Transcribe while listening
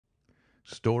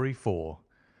Story 4.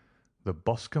 The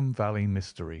Boscombe Valley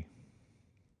Mystery.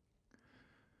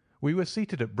 We were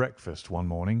seated at breakfast one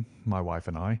morning, my wife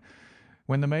and I,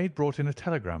 when the maid brought in a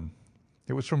telegram.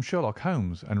 It was from Sherlock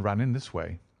Holmes and ran in this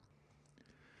way.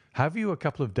 "Have you a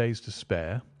couple of days to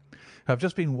spare? Have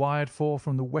just been wired for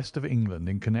from the west of England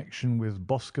in connection with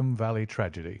Boscombe Valley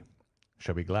tragedy.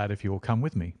 Shall be glad if you will come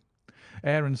with me.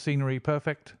 Air and scenery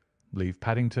perfect. Leave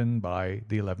Paddington by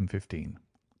the 11:15.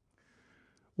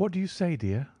 "What do you say,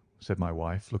 dear?" said my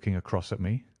wife, looking across at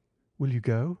me. "Will you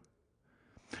go?"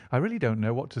 "I really don't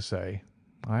know what to say.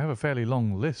 I have a fairly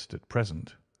long list at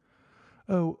present."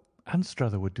 "Oh,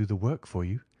 Anstruther would do the work for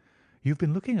you. You've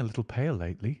been looking a little pale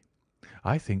lately.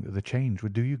 I think that the change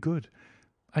would do you good,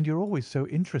 and you're always so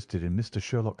interested in Mr.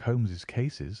 Sherlock Holmes's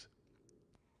cases."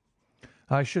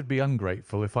 "I should be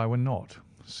ungrateful if I were not,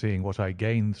 seeing what I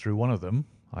gained through one of them,"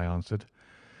 I answered.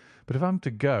 "But if I'm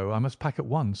to go I must pack at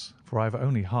once, for I have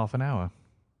only half an hour."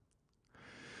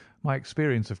 My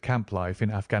experience of camp life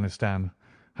in Afghanistan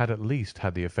had at least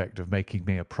had the effect of making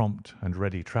me a prompt and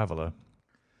ready traveller.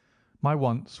 My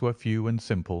wants were few and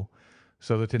simple,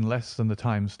 so that in less than the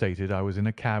time stated I was in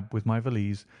a cab with my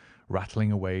valise,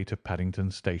 rattling away to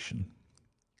Paddington Station.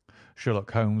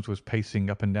 Sherlock Holmes was pacing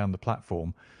up and down the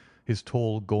platform, his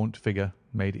tall, gaunt figure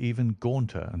made even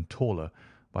gaunter and taller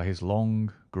by his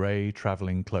long, grey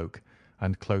travelling cloak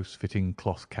and close-fitting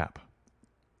cloth cap.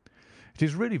 "It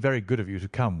is really very good of you to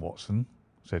come, Watson,"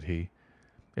 said he.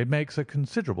 "It makes a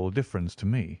considerable difference to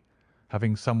me,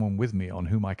 having someone with me on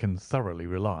whom I can thoroughly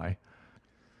rely.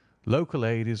 Local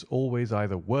aid is always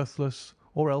either worthless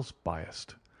or else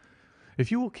biased.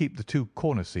 If you will keep the two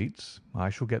corner seats, I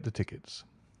shall get the tickets."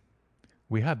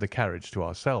 We had the carriage to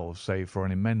ourselves, save for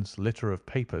an immense litter of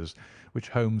papers which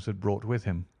Holmes had brought with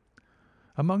him.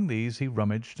 Among these he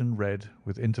rummaged and read,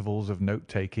 with intervals of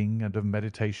note-taking and of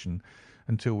meditation,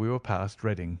 until we were past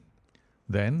Reading.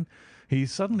 Then he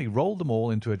suddenly rolled them all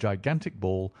into a gigantic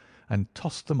ball and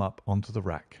tossed them up onto the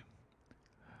rack.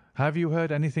 "Have you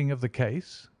heard anything of the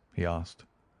case?" he asked.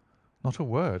 "Not a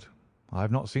word. I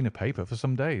have not seen a paper for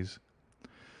some days.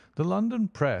 The London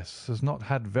press has not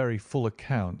had very full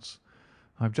accounts.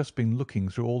 I have just been looking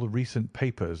through all the recent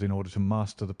papers in order to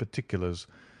master the particulars.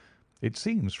 It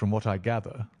seems, from what I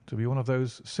gather, to be one of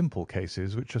those simple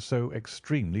cases which are so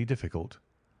extremely difficult."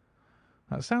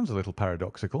 "That sounds a little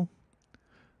paradoxical."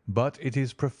 "But it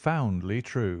is profoundly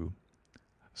true.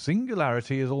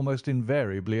 Singularity is almost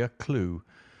invariably a clue.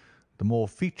 The more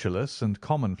featureless and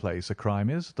commonplace a crime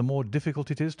is, the more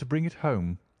difficult it is to bring it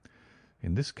home.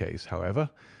 In this case, however,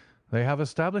 they have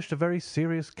established a very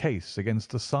serious case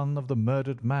against the son of the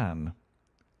murdered man."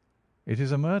 "It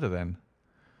is a murder, then?"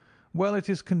 "Well, it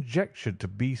is conjectured to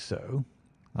be so.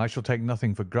 I shall take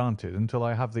nothing for granted until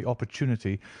I have the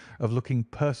opportunity of looking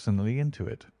personally into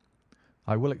it.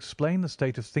 I will explain the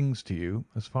state of things to you,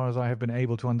 as far as I have been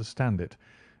able to understand it,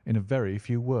 in a very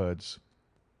few words.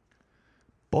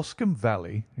 Boscombe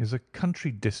Valley is a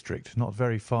country district not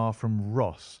very far from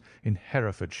Ross, in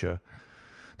Herefordshire.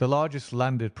 The largest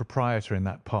landed proprietor in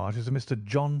that part is a Mr.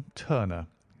 John Turner,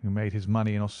 who made his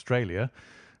money in Australia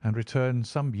and returned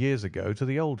some years ago to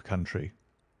the old country.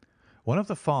 One of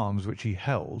the farms which he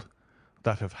held,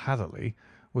 that of Hatherley,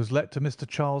 was let to Mr.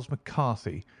 Charles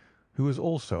McCarthy, who was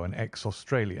also an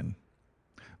ex-Australian.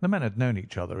 The men had known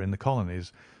each other in the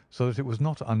colonies, so that it was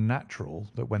not unnatural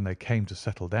that when they came to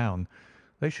settle down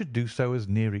they should do so as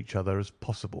near each other as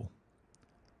possible.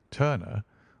 Turner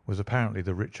was apparently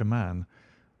the richer man,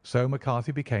 so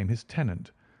McCarthy became his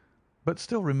tenant, but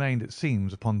still remained, it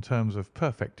seems, upon terms of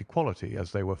perfect equality,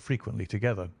 as they were frequently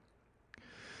together.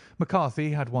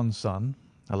 McCarthy had one son,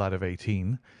 a lad of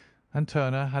 18, and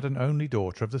Turner had an only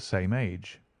daughter of the same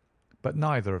age, but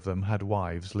neither of them had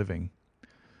wives living.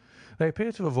 They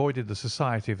appear to have avoided the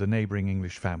society of the neighbouring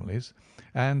English families,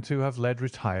 and to have led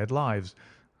retired lives,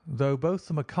 though both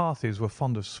the McCarthys were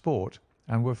fond of sport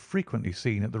and were frequently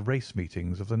seen at the race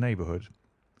meetings of the neighbourhood.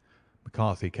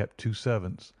 McCarthy kept two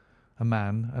servants, a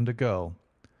man and a girl.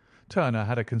 Turner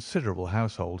had a considerable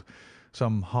household,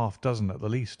 some half-dozen at the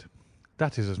least.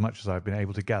 That is as much as I have been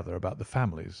able to gather about the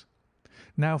families.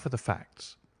 Now for the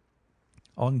facts.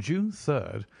 On June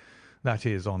 3rd, that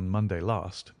is, on Monday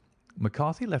last,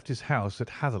 McCarthy left his house at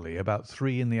Hatherley about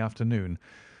 3 in the afternoon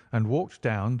and walked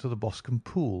down to the Boscombe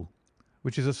Pool,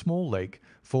 which is a small lake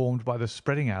formed by the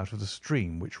spreading out of the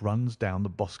stream which runs down the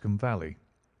Boscombe Valley.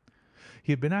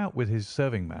 He had been out with his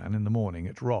serving man in the morning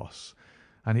at Ross,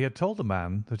 and he had told the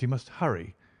man that he must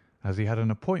hurry, as he had an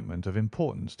appointment of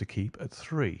importance to keep at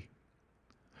 3.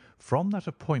 From that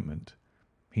appointment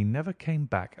he never came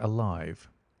back alive.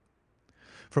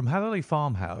 From Hatherley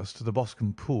Farmhouse to the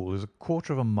Boscombe Pool is a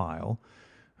quarter of a mile,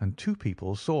 and two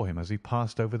people saw him as he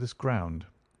passed over this ground.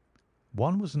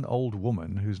 One was an old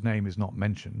woman whose name is not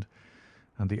mentioned,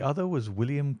 and the other was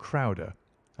William Crowder,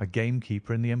 a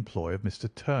gamekeeper in the employ of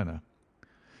Mr. Turner.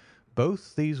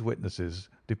 Both these witnesses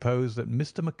depose that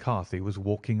Mr. McCarthy was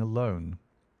walking alone.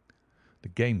 The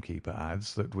gamekeeper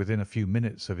adds that within a few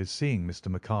minutes of his seeing Mr.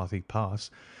 McCarthy pass,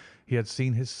 he had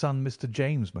seen his son, Mr.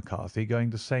 James McCarthy, going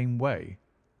the same way,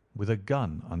 with a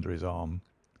gun under his arm.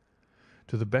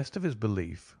 To the best of his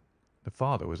belief, the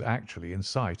father was actually in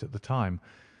sight at the time,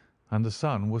 and the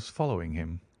son was following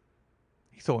him.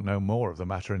 He thought no more of the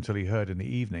matter until he heard in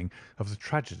the evening of the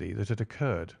tragedy that had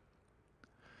occurred.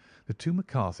 The two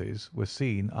McCarthys were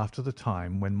seen after the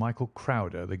time when Michael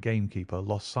Crowder, the gamekeeper,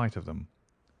 lost sight of them.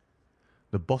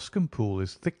 The Boscombe Pool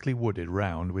is thickly wooded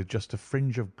round with just a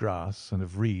fringe of grass and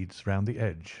of reeds round the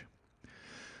edge.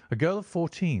 A girl of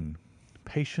 14,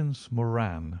 Patience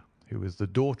Moran, who is the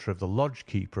daughter of the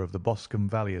lodge-keeper of the Boscombe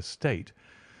Valley estate,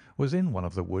 was in one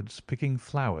of the woods picking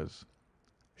flowers.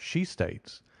 She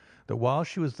states that while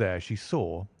she was there she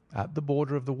saw, at the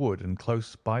border of the wood and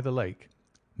close by the lake,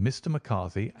 Mr.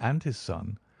 McCarthy and his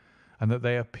son, and that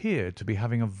they appeared to be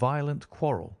having a violent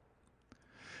quarrel.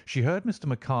 She heard Mr.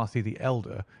 McCarthy the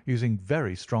elder using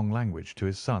very strong language to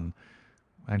his son,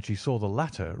 and she saw the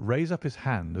latter raise up his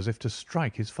hand as if to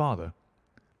strike his father.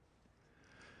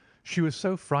 She was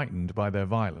so frightened by their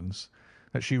violence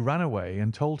that she ran away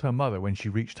and told her mother when she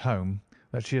reached home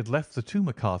that she had left the two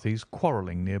McCarthys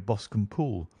quarrelling near Boscombe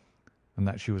Pool, and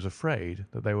that she was afraid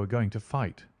that they were going to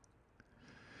fight.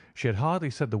 She had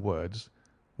hardly said the words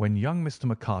when young Mr.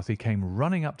 McCarthy came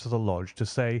running up to the lodge to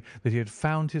say that he had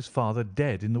found his father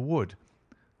dead in the wood,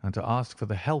 and to ask for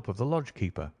the help of the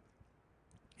lodge-keeper.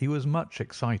 He was much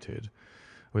excited,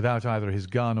 without either his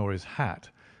gun or his hat,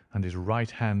 and his right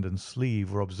hand and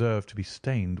sleeve were observed to be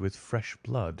stained with fresh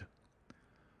blood.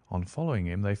 On following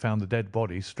him, they found the dead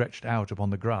body stretched out upon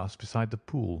the grass beside the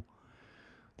pool.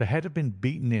 The head had been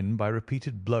beaten in by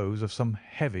repeated blows of some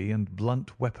heavy and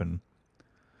blunt weapon.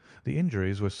 The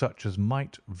injuries were such as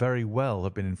might very well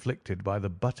have been inflicted by the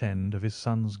butt end of his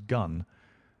son's gun,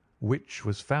 which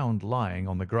was found lying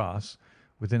on the grass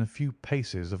within a few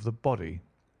paces of the body.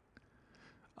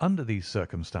 Under these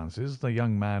circumstances the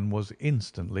young man was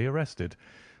instantly arrested,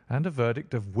 and a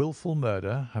verdict of wilful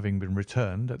murder having been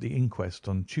returned at the inquest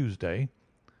on Tuesday,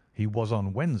 he was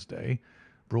on Wednesday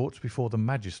brought before the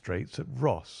magistrates at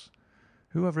Ross,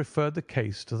 who have referred the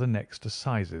case to the next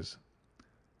assizes.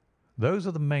 Those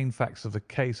are the main facts of the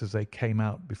case as they came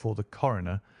out before the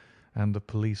coroner and the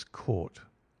police court.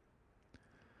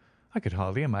 "I could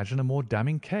hardly imagine a more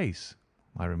damning case,"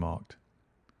 I remarked.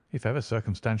 "If ever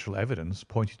circumstantial evidence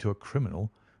pointed to a criminal,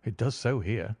 it does so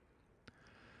here."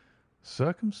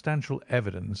 "Circumstantial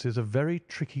evidence is a very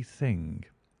tricky thing,"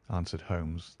 answered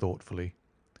Holmes thoughtfully.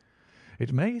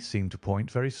 "It may seem to point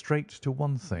very straight to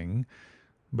one thing,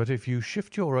 but if you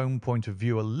shift your own point of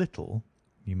view a little,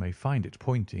 you may find it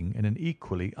pointing in an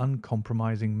equally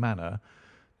uncompromising manner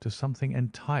to something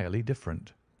entirely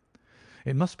different.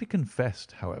 It must be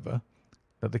confessed, however,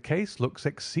 that the case looks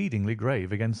exceedingly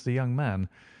grave against the young man,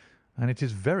 and it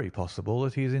is very possible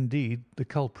that he is indeed the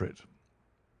culprit.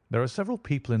 There are several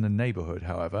people in the neighbourhood,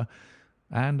 however,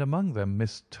 and among them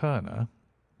Miss Turner,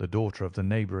 the daughter of the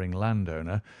neighbouring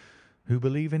landowner, who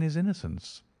believe in his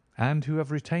innocence, and who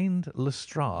have retained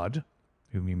Lestrade,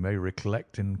 whom you may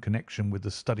recollect in connection with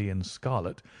the study in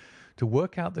scarlet, to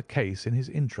work out the case in his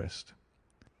interest.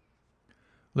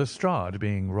 Lestrade,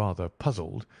 being rather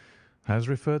puzzled, has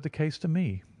referred the case to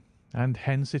me, and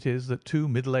hence it is that two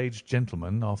middle-aged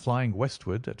gentlemen are flying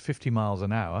westward at 50 miles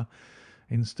an hour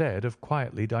instead of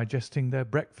quietly digesting their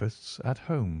breakfasts at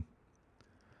home."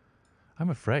 "I'm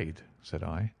afraid," said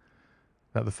I,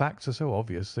 "that the facts are so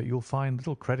obvious that you'll find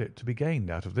little credit to be gained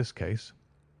out of this case."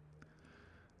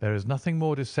 "There is nothing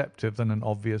more deceptive than an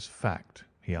obvious fact,"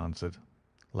 he answered,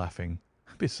 laughing.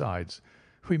 "Besides,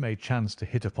 we may chance to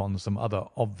hit upon some other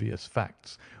obvious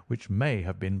facts which may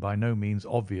have been by no means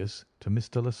obvious to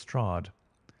Mr. Lestrade.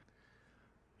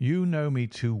 You know me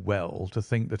too well to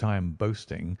think that I am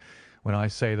boasting when I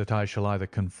say that I shall either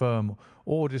confirm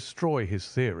or destroy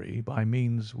his theory by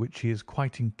means which he is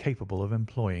quite incapable of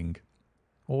employing,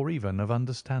 or even of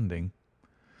understanding.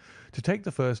 To take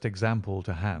the first example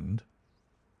to hand,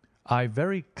 I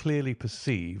very clearly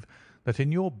perceive that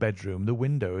in your bedroom the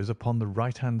window is upon the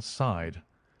right-hand side,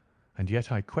 and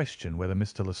yet I question whether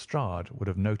Mr. Lestrade would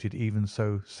have noted even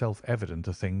so self-evident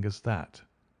a thing as that.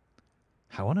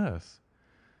 How on earth?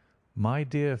 My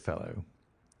dear fellow,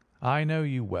 I know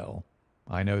you well.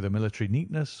 I know the military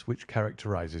neatness which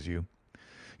characterizes you.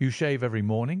 You shave every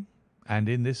morning, and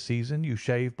in this season you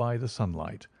shave by the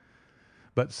sunlight.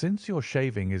 But since your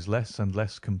shaving is less and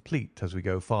less complete as we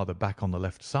go farther back on the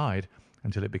left side,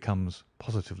 until it becomes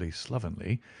positively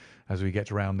slovenly as we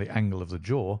get round the angle of the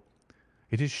jaw,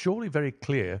 it is surely very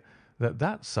clear that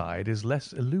that side is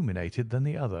less illuminated than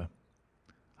the other.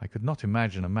 I could not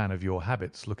imagine a man of your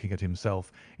habits looking at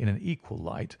himself in an equal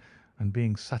light and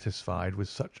being satisfied with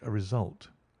such a result.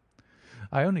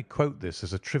 I only quote this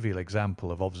as a trivial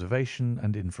example of observation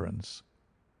and inference.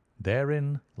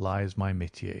 Therein lies my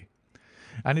métier,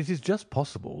 and it is just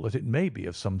possible that it may be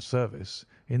of some service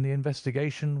in the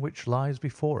investigation which lies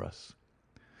before us.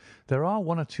 There are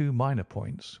one or two minor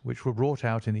points which were brought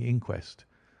out in the inquest,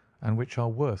 and which are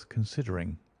worth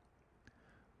considering.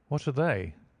 What are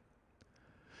they?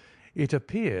 It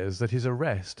appears that his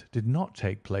arrest did not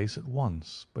take place at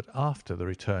once, but after the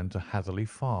return to Hatherley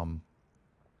Farm.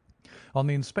 On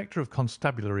the Inspector of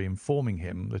Constabulary informing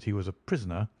him that he was a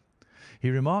prisoner, he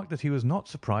remarked that he was not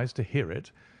surprised to hear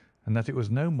it, and that it was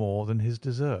no more than his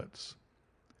deserts.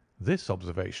 This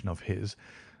observation of his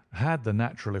had the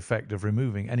natural effect of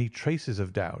removing any traces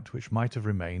of doubt which might have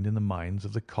remained in the minds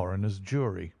of the coroner's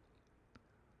jury.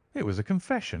 "It was a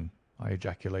confession," I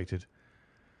ejaculated.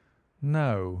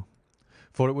 "No,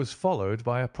 for it was followed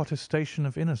by a protestation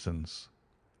of innocence."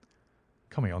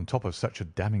 Coming on top of such a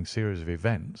damning series of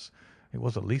events, it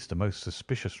was at least a most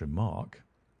suspicious remark.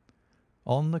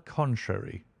 "On the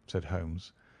contrary," said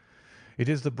Holmes, "it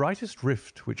is the brightest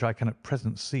rift which I can at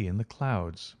present see in the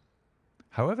clouds.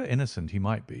 However innocent he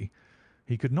might be,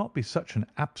 he could not be such an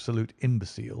absolute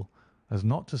imbecile as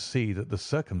not to see that the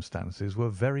circumstances were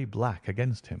very black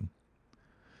against him.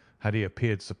 Had he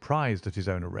appeared surprised at his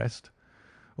own arrest,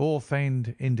 or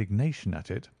feigned indignation at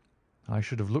it, I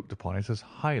should have looked upon it as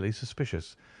highly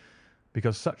suspicious,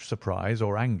 because such surprise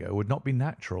or anger would not be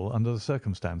natural under the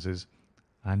circumstances,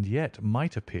 and yet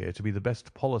might appear to be the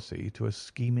best policy to a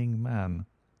scheming man.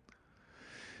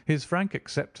 His frank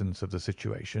acceptance of the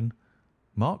situation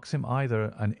marks him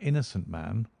either an innocent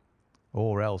man,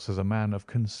 or else as a man of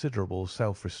considerable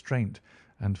self-restraint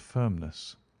and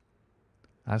firmness.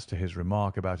 As to his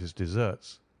remark about his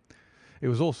deserts, it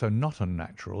was also not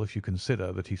unnatural if you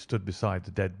consider that he stood beside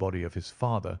the dead body of his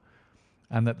father,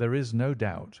 and that there is no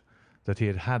doubt that he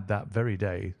had that very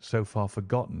day so far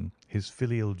forgotten his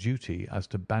filial duty as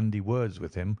to bandy words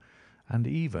with him, and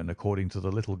even, according to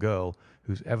the little girl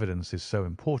whose evidence is so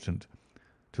important,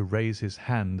 to raise his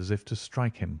hand as if to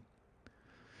strike him.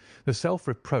 The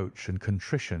self-reproach and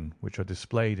contrition which are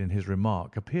displayed in his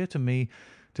remark appear to me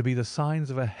to be the signs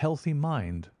of a healthy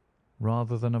mind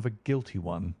rather than of a guilty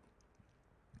one.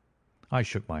 I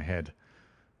shook my head.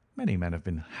 "Many men have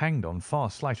been hanged on far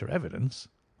slighter evidence,"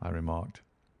 I remarked.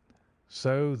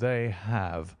 "So they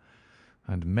have,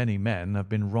 and many men have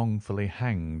been wrongfully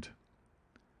hanged."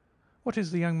 "What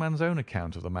is the young man's own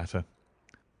account of the matter?"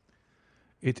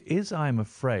 "It is, I am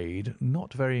afraid,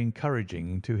 not very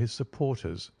encouraging to his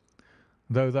supporters,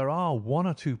 though there are one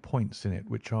or two points in it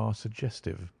which are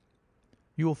suggestive.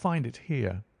 You will find it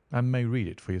here, and may read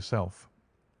it for yourself."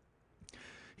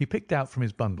 He picked out from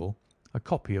his bundle a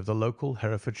copy of the local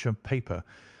Herefordshire paper,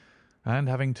 and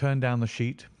having turned down the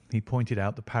sheet, he pointed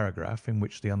out the paragraph in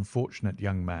which the unfortunate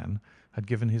young man had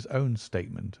given his own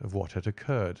statement of what had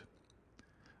occurred.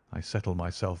 I settled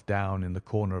myself down in the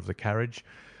corner of the carriage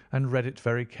and read it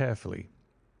very carefully.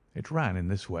 It ran in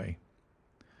this way: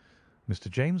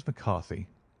 Mr. James McCarthy,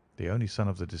 the only son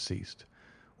of the deceased,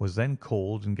 was then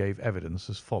called and gave evidence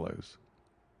as follows: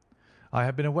 "I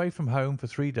had been away from home for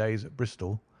 3 days at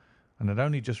Bristol, and had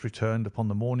only just returned upon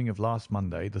the morning of last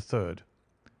Monday, the 3rd.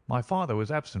 My father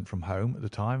was absent from home at the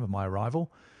time of my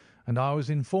arrival, and I was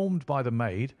informed by the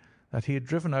maid that he had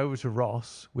driven over to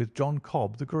Ross with John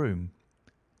Cobb, the groom.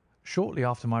 Shortly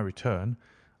after my return,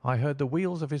 I heard the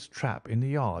wheels of his trap in the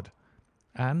yard,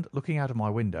 and, looking out of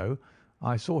my window,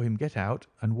 I saw him get out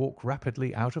and walk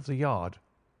rapidly out of the yard,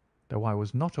 though I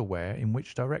was not aware in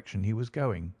which direction he was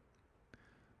going.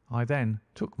 I then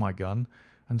took my gun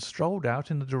and strolled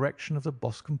out in the direction of the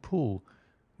Boscombe Pool,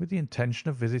 with the intention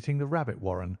of visiting the rabbit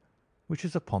warren, which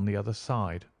is upon the other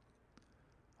side.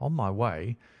 On my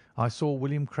way I saw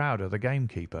William Crowder, the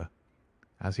gamekeeper,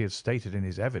 as he had stated in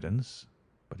his evidence,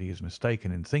 but he is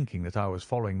mistaken in thinking that I was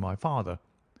following my father.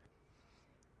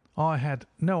 I had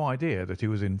no idea that he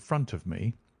was in front of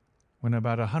me. When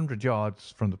about 100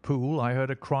 yards from the pool I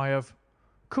heard a cry of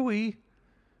 'Cooey,'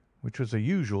 which was the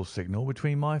usual signal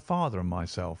between my father and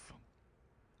myself.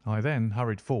 I then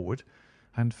hurried forward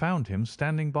and found him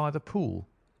standing by the pool.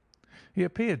 He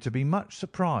appeared to be much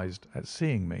surprised at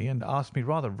seeing me, and asked me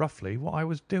rather roughly what I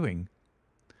was doing.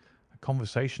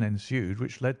 conversation ensued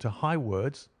which led to high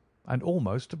words and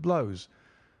almost to blows,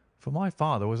 for my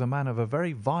father was a man of a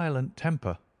very violent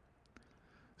temper.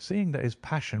 Seeing that his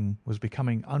passion was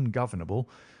becoming ungovernable,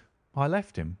 I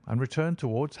left him and returned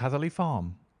towards Hatherley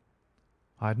Farm.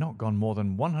 I had not gone more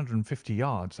than 150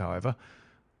 yards, however,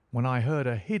 when I heard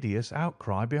a hideous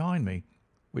outcry behind me,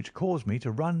 which caused me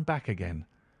to run back again.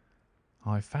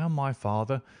 I found my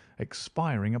father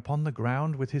expiring upon the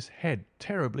ground with his head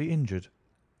terribly injured.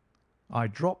 I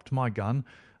dropped my gun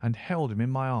and held him in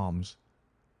my arms,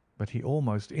 but he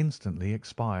almost instantly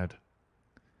expired.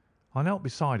 I knelt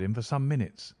beside him for some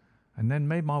minutes, and then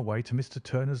made my way to Mr.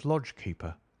 Turner's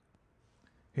lodge-keeper,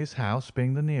 his house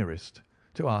being the nearest,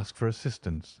 to ask for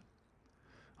assistance.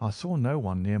 I saw no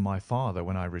one near my father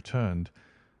when I returned,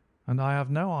 and I have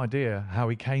no idea how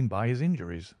he came by his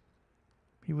injuries.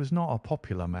 He was not a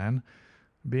popular man,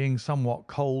 being somewhat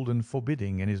cold and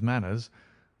forbidding in his manners,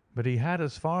 but he had,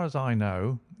 as far as I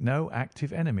know, no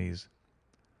active enemies.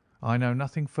 I know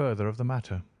nothing further of the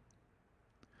matter.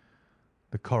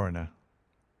 The Coroner: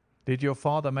 Did your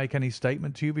father make any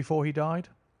statement to you before he died?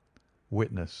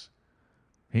 Witness: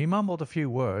 He mumbled a few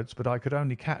words, but I could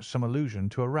only catch some allusion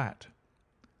to a rat.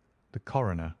 The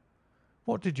Coroner: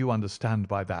 What did you understand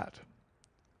by that?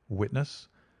 Witness: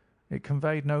 It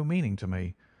conveyed no meaning to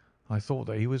me. I thought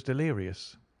that he was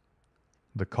delirious.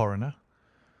 The Coroner: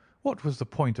 What was the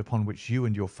point upon which you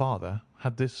and your father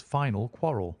had this final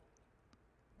quarrel?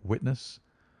 Witness: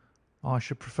 I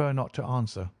should prefer not to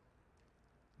answer.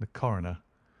 The Coroner: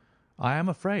 I am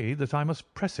afraid that I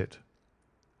must press it.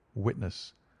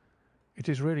 Witness: It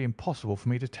is really impossible for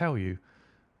me to tell you.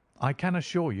 I can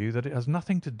assure you that it has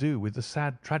nothing to do with the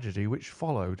sad tragedy which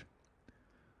followed.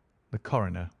 The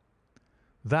Coroner: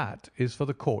 That is for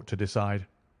the court to decide.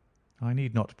 I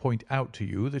need not point out to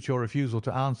you that your refusal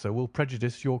to answer will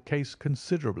prejudice your case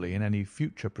considerably in any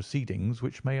future proceedings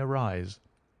which may arise.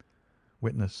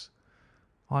 Witness: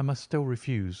 I must still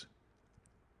refuse.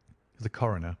 The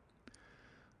Coroner: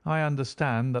 I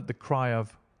understand that the cry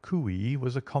of "Cooee"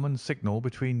 was a common signal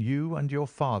between you and your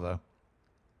father.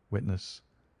 Witness: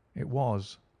 It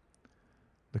was.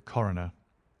 The Coroner: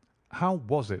 How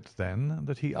was it, then,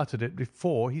 that he uttered it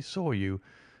before he saw you,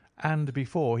 and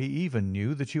before he even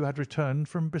knew that you had returned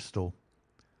from Bristol?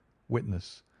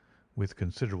 Witness (with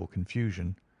considerable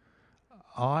confusion):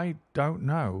 I don't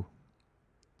know.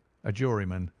 A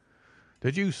Juryman: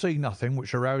 Did you see nothing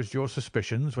which aroused your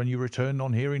suspicions when you returned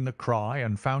on hearing the cry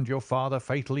and found your father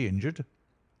fatally injured?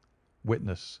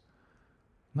 Witness: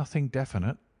 Nothing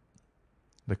definite.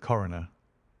 The Coroner: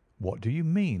 What do you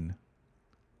mean?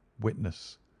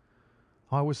 Witness: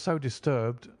 I was so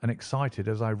disturbed and excited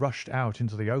as I rushed out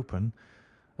into the open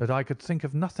that I could think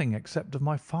of nothing except of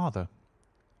my father.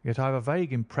 Yet I have a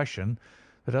vague impression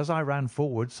that as I ran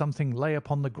forward something lay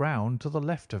upon the ground to the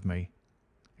left of me.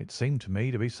 It seemed to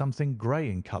me to be something grey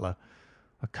in colour,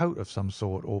 a coat of some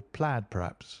sort, or plaid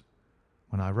perhaps.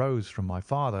 When I rose from my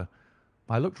father,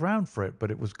 I looked round for it,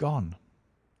 but it was gone.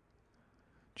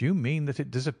 Do you mean that it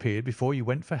disappeared before you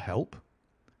went for help?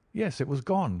 Yes, it was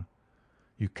gone.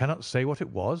 You cannot say what it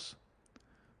was?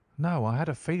 No, I had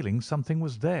a feeling something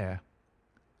was there.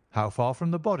 How far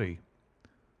from the body?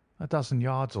 A dozen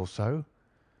yards or so.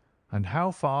 And how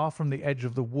far from the edge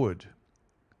of the wood?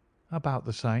 About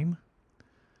the same.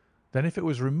 Then if it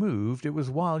was removed, it was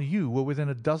while you were within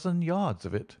a dozen yards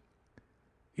of it?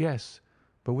 Yes,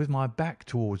 but with my back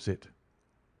towards it.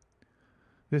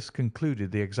 This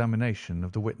concluded the examination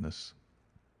of the witness.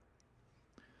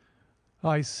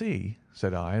 I see,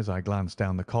 said I, as I glanced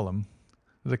down the column.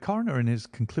 The coroner in his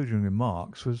concluding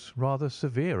remarks was rather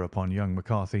severe upon young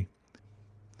McCarthy.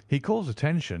 He calls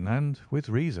attention, and with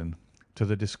reason, to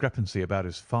the discrepancy about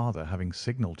his father having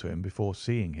signalled to him before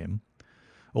seeing him,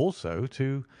 also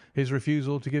to his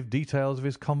refusal to give details of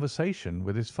his conversation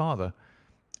with his father,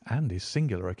 and his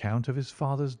singular account of his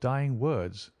father's dying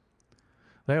words.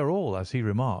 They are all, as he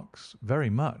remarks, very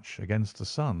much against the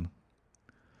son.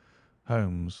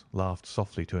 Holmes laughed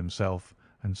softly to himself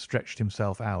and stretched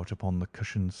himself out upon the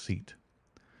cushioned seat.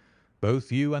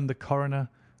 "Both you and the coroner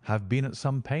have been at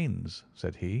some pains,"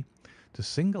 said he, "to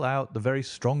single out the very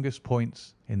strongest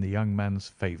points in the young man's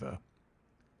favour.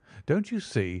 Don't you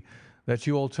see that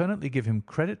you alternately give him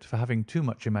credit for having too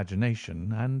much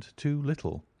imagination and too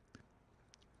little?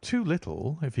 Too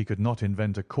little if he could not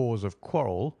invent a cause of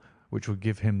quarrel which would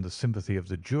give him the sympathy of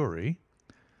the jury.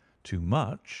 Too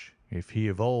much if he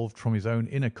evolved from his own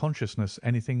inner consciousness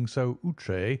anything so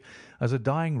outré as a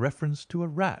dying reference to a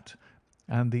rat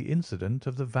and the incident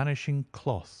of the vanishing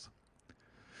cloth.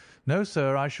 No,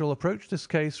 sir, I shall approach this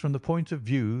case from the point of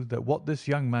view that what this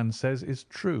young man says is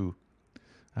true,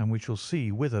 and we shall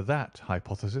see whither that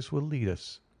hypothesis will lead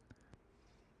us.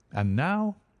 And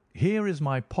now, here is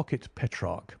my pocket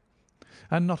Petrarch,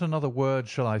 and not another word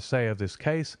shall I say of this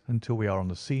case until we are on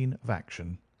the scene of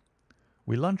action.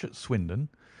 We lunch at Swindon,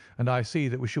 and I see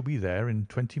that we shall be there in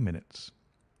 20 minutes.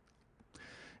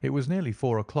 It was nearly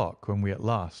 4 o'clock when we at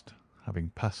last, having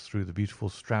passed through the beautiful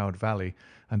Stroud Valley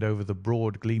and over the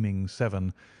broad gleaming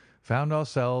Severn, found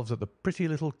ourselves at the pretty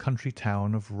little country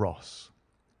town of Ross.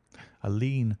 A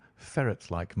lean,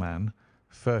 ferret-like man,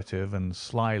 furtive and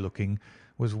sly-looking,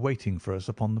 was waiting for us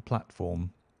upon the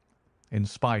platform. In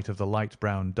spite of the light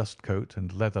brown dust coat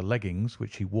and leather leggings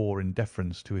which he wore in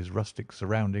deference to his rustic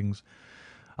surroundings,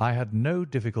 I had no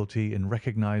difficulty in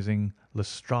recognising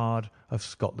Lestrade of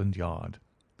Scotland Yard.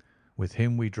 With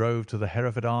him we drove to the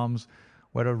Hereford Arms,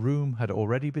 where a room had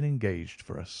already been engaged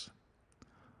for us.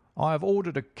 "I have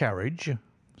ordered a carriage,"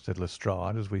 said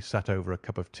Lestrade as we sat over a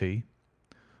cup of tea.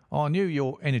 "I knew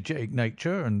your energetic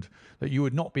nature, and that you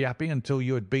would not be happy until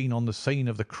you had been on the scene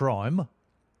of the crime."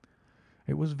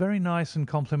 "It was very nice and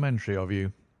complimentary of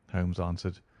you," Holmes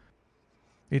answered.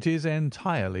 "It is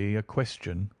entirely a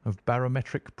question of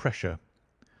barometric pressure."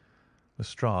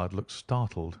 Lestrade looked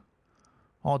startled.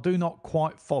 "I do not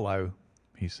quite follow,"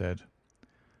 he said.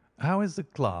 "How is the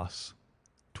glass?"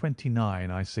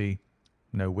 29, I see.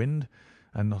 No wind,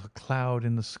 and not a cloud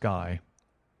in the sky.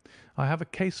 I have a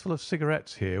caseful of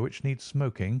cigarettes here which need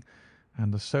smoking,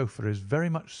 and the sofa is very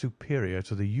much superior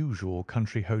to the usual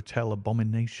country hotel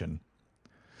abomination.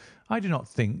 I do not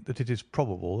think that it is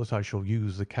probable that I shall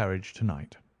use the carriage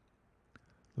to-night."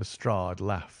 Lestrade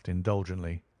laughed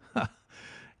indulgently.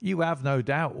 "You have no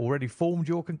doubt already formed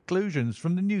your conclusions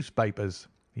from the newspapers,"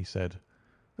 he said.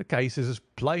 "The case is as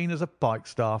plain as a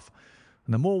pikestaff,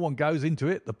 and the more one goes into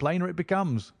it, the plainer it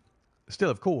becomes.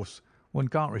 Still, of course, one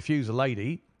can't refuse a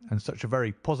lady, and such a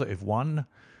very positive one.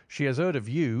 She has heard of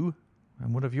you,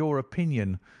 and would have your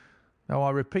opinion, though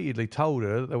I repeatedly told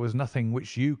her that there was nothing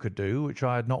which you could do which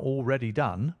I had not already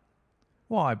done.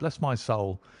 Why, bless my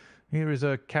soul, here is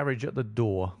her carriage at the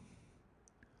door."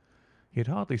 He had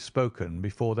hardly spoken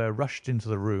before there rushed into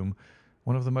the room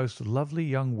one of the most lovely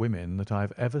young women that I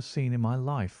have ever seen in my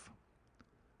life.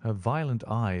 Her violet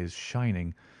eyes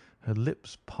shining, her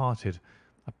lips parted,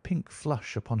 a pink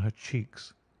flush upon her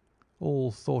cheeks,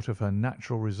 all thought of her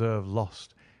natural reserve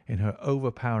lost in her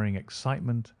overpowering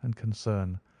excitement and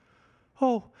concern.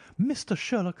 "Oh, Mr.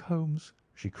 Sherlock Holmes!"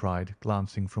 she cried,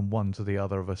 glancing from one to the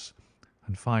other of us,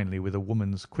 and finally, with a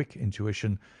woman's quick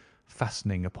intuition,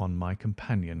 fastening upon my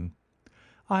companion.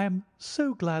 "I am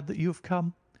so glad that you have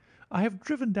come. I have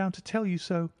driven down to tell you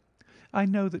so. I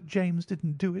know that James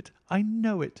didn't do it. I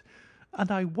know it. And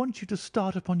I want you to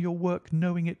start upon your work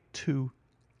knowing it too.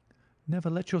 Never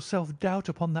let yourself doubt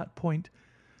upon that point.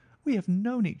 We have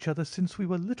known each other since we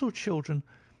were little children,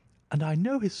 and I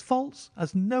know his faults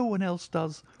as no one else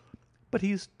does, but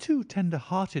he is too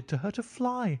tender-hearted to hurt a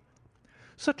fly.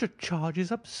 Such a charge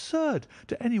is absurd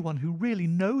to anyone who really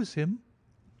knows him."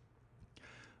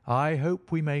 "I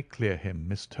hope we may clear him,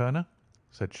 Miss Turner,"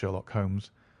 said Sherlock Holmes.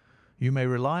 "You may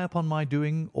rely upon my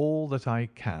doing all that I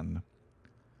can."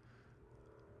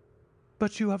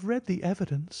 "But you have read the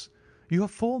evidence. You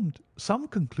have formed some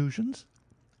conclusions.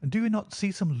 Do you not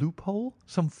see some loophole,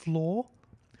 some flaw?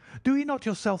 Do you not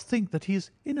yourself think that he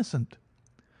is innocent?"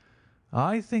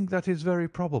 "I think that is very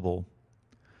probable."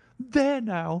 "There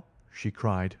now!" she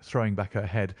cried, throwing back her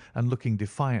head and looking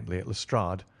defiantly at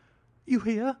Lestrade. "You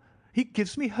hear? He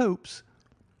gives me hopes."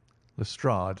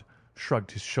 Lestrade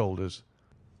shrugged his shoulders.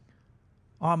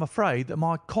 "I am afraid that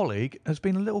my colleague has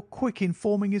been a little quick in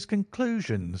forming his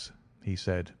conclusions," he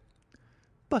said.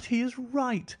 "But he is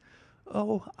right.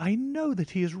 Oh, I know that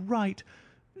he is right.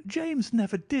 James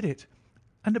never did it.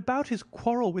 And about his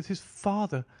quarrel with his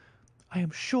father, I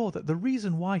am sure that the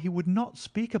reason why he would not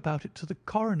speak about it to the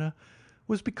coroner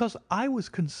was because I was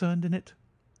concerned in it."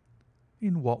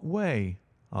 "In what way?"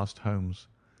 asked Holmes.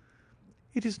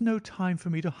 "It is no time for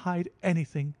me to hide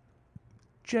anything.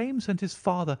 James and his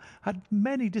father had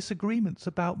many disagreements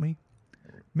about me.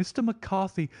 Mr.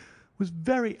 McCarthy was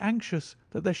very anxious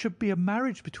that there should be a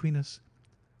marriage between us.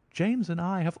 James and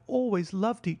I have always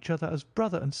loved each other as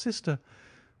brother and sister,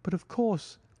 but of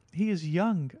course he is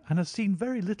young and has seen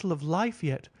very little of life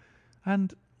yet,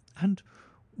 and,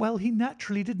 well, he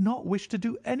naturally did not wish to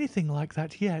do anything like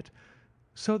that yet.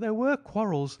 So there were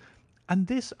quarrels, and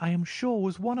this, I am sure,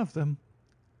 was one of them."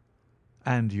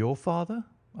 "And your father?"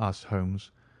 asked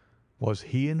Holmes. "Was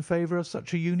he in favour of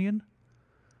such a union?"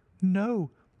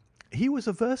 "No, he was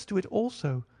averse to it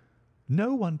also.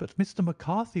 No one but Mr.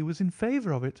 McCarthy was in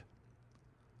favour of it."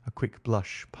 A quick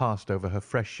blush passed over her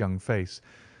fresh young face,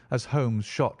 as Holmes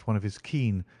shot one of his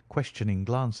keen, questioning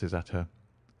glances at her.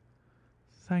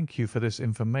 "Thank you for this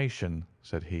information,"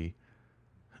 said he.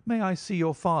 "May I see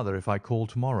your father if I call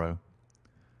tomorrow?"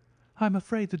 "I'm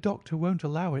afraid the doctor won't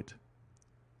allow it."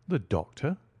 "The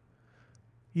doctor?"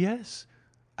 "Yes.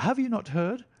 Have you not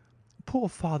heard? Poor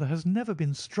father has never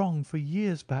been strong for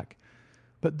years back,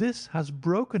 but this has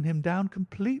broken him down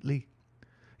completely.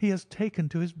 He has taken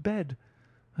to his bed,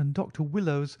 and Dr.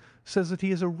 Willows says that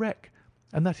he is a wreck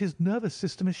and that his nervous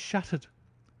system is shattered.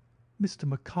 Mr.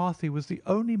 McCarthy was the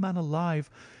only man alive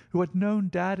who had known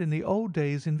Dad in the old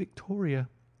days in Victoria."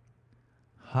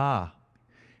 "Ha!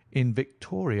 In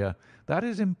Victoria. That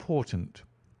is important."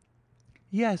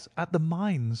 "Yes, at the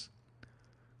mines."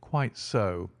 "Quite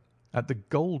so. At the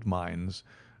gold mines,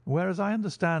 where, as I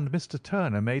understand, Mr.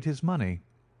 Turner made his money."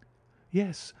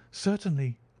 "Yes,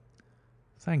 certainly."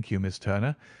 "Thank you, Miss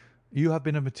Turner. You have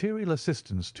been of material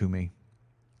assistance to me."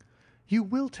 "You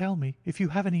will tell me if you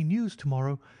have any news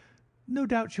tomorrow. No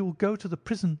doubt you will go to the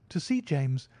prison to see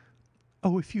James.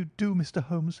 Oh, if you do, Mr.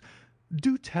 Holmes,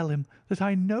 do tell him that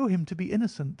I know him to be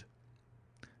innocent."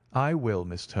 "I will,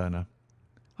 Miss Turner."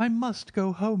 "I must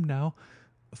go home now,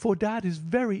 for Dad is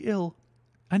very ill,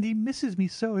 and he misses me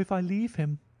so if I leave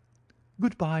him.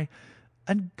 Good-bye,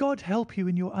 and God help you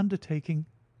in your undertaking."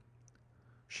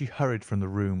 She hurried from the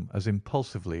room as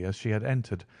impulsively as she had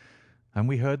entered, and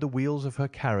we heard the wheels of her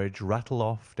carriage rattle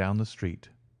off down the street.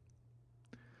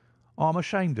 "I'm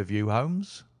ashamed of you,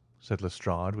 Holmes," said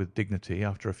Lestrade with dignity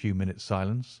after a few minutes'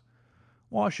 silence.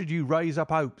 "Why should you raise up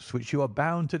hopes which you are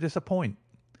bound to disappoint?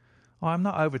 I am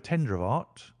not over tender of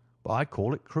heart, but I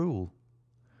call it cruel."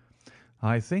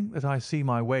 "I think that I see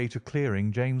my way to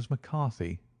clearing James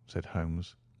McCarthy," said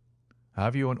Holmes.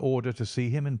 "Have you an order to see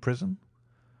him in prison?"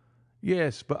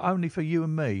 "Yes, but only for you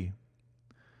and me."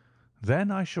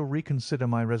 "Then I shall reconsider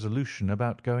my resolution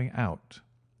about going out.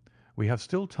 We have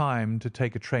still time to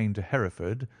take a train to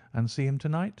Hereford and see him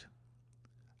to-night?"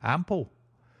 "Ample."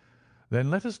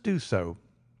 "Then let us do so.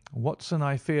 Watson,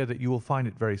 I fear that you will find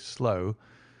it very slow,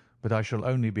 but I shall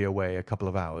only be away a couple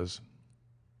of hours."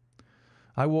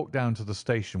 I walked down to the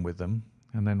station with them,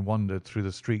 and then wandered through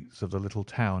the streets of the little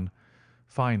town,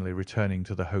 finally returning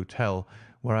to the hotel,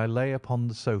 where I lay upon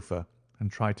the sofa and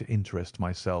tried to interest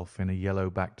myself in a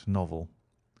yellow-backed novel.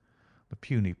 The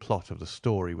puny plot of the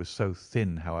story was so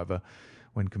thin, however,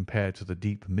 when compared to the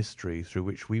deep mystery through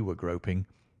which we were groping,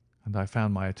 and I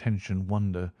found my attention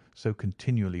wander so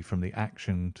continually from the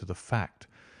action to the fact,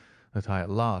 that I at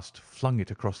last flung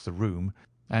it across the room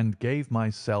and gave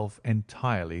myself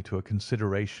entirely to a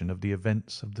consideration of the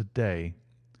events of the day.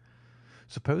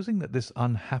 Supposing that this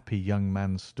unhappy young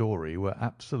man's story were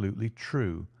absolutely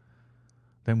true,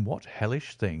 then what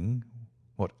hellish thing,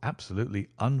 what absolutely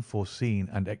unforeseen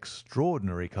and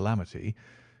extraordinary calamity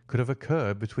could have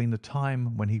occurred between the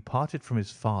time when he parted from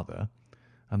his father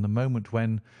and the moment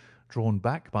when, drawn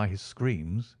back by his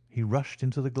screams, he rushed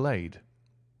into the glade?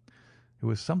 It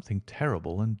was something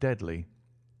terrible and deadly.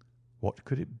 What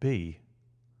could it be?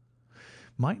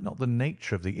 Might not the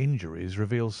nature of the injuries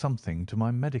reveal something to my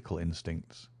medical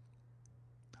instincts?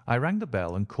 I rang the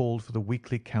bell and called for the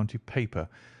weekly county paper,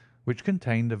 which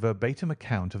contained a verbatim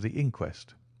account of the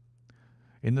inquest.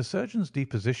 In the surgeon's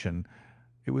deposition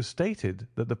it was stated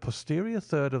that the posterior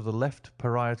third of the left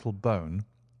parietal bone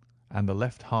and the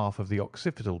left half of the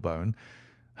occipital bone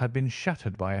had been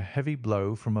shattered by a heavy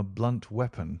blow from a blunt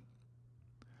weapon.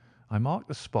 I marked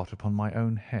the spot upon my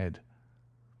own head.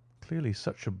 Clearly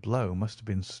such a blow must have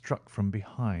been struck from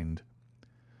behind.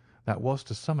 That was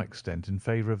to some extent in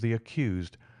favour of the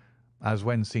accused, as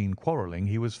when seen quarrelling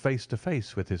he was face to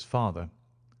face with his father.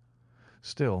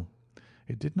 Still,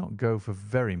 it did not go for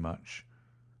very much,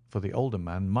 for the older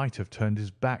man might have turned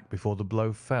his back before the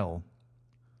blow fell.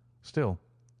 Still,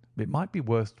 it might be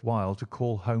worth while to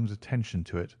call Holmes' attention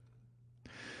to it.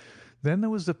 Then there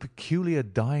was the peculiar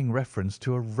dying reference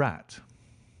to a rat.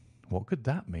 What could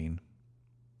that mean?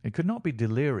 It could not be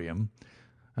delirium.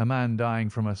 A man dying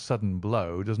from a sudden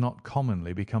blow does not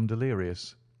commonly become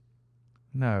delirious.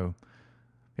 No,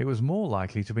 it was more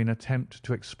likely to be an attempt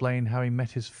to explain how he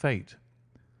met his fate.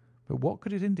 But what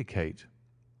could it indicate?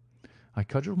 I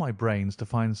cudgelled my brains to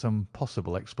find some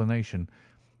possible explanation,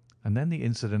 and then the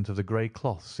incident of the grey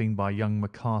cloth seen by young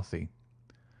McCarthy.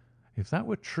 If that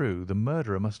were true, the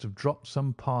murderer must have dropped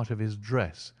some part of his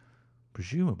dress,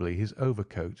 presumably his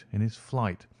overcoat, in his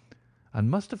flight, and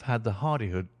must have had the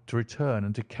hardihood to return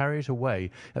and to carry it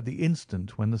away at the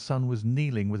instant when the son was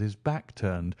kneeling with his back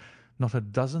turned, not a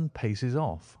dozen paces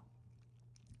off.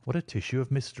 What a tissue of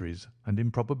mysteries and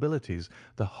improbabilities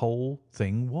the whole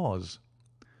thing was!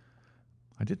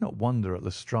 I did not wonder at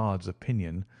Lestrade's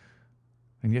opinion.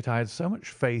 and yet I had so much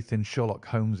faith in Sherlock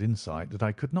Holmes' insight that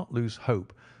I could not lose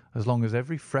hope as long as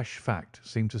every fresh fact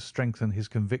seemed to strengthen his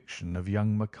conviction of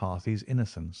young McCarthy's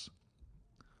innocence.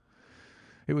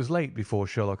 It was late before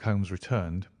Sherlock Holmes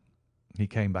returned. He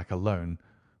came back alone,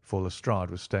 for Lestrade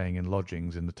was staying in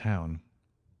lodgings in the town.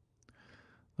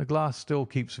 "The glass still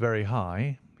keeps very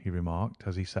high," he remarked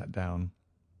as he sat down.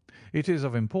 "It is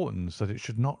of importance that it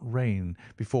should not rain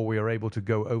before we are able to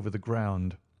go over the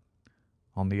ground.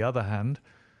 On the other hand,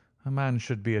 a man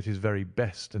should be at his very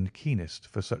best and keenest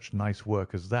for such nice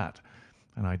work as that,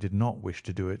 and I did not wish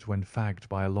to do it when fagged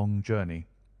by a long journey.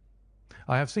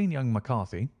 I have seen young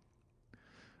McCarthy."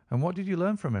 "And what did you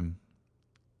learn from him?"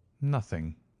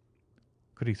 "Nothing."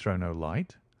 "Could he throw no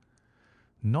light?"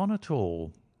 "None at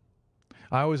all.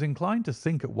 I was inclined to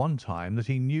think at one time that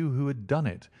he knew who had done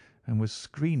it and was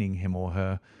screening him or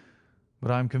her,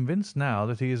 but I am convinced now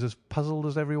that he is as puzzled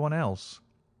as everyone else.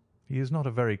 He is not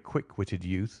a very quick-witted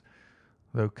youth,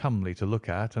 though comely to look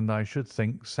at, and I should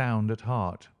think sound at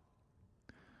heart."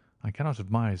 "I cannot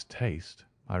admire his taste,"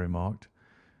 I remarked,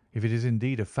 "if it is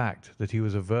indeed a fact that he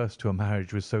was averse to a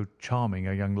marriage with so charming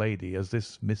a young lady as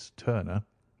this Miss Turner."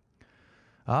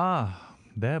 "Ah,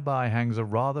 thereby hangs a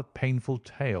rather painful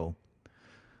tale.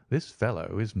 This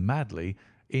fellow is madly,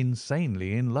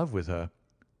 insanely in love with her,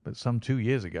 but some 2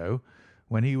 years ago,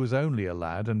 when he was only a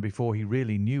lad and before he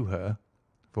really knew her,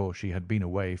 for she had been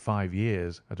away 5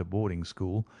 years at a boarding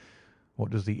school, what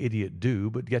does the idiot do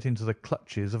but get into the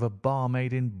clutches of a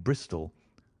barmaid in Bristol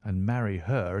and marry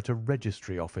her at a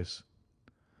registry office?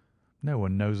 No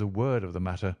one knows a word of the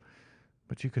matter,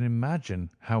 but you can imagine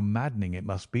how maddening it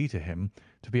must be to him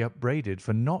to be upbraided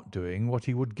for not doing what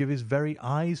he would give his very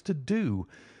eyes to do,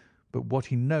 but what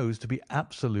he knows to be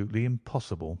absolutely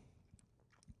impossible.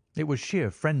 It was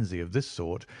sheer frenzy of this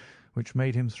sort which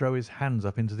made him throw his hands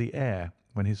up into the air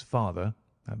when his father,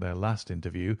 at their last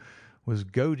interview, was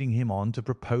goading him on to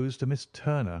propose to Miss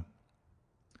Turner.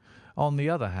 On the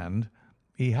other hand,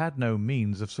 he had no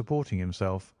means of supporting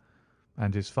himself,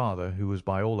 and his father, who was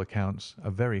by all accounts a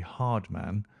very hard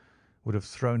man, would have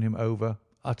thrown him over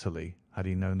utterly had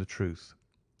he known the truth.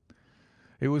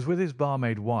 It was with his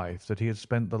barmaid wife that he had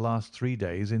spent the last 3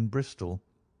 days in Bristol,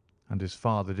 and his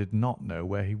father did not know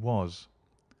where he was.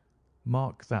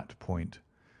 Mark that point.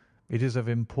 It is of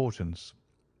importance.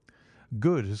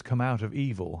 Good has come out of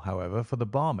evil, however, for the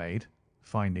barmaid,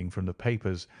 finding from the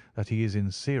papers that he is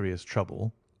in serious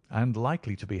trouble and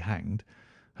likely to be hanged,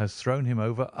 has thrown him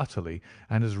over utterly,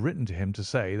 and has written to him to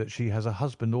say that she has a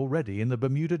husband already in the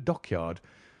Bermuda dockyard,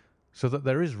 so that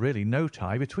there is really no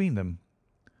tie between them.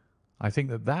 I think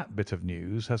that that bit of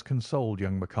news has consoled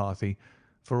young McCarthy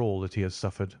for all that he has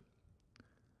suffered.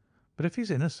 But if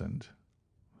he's innocent,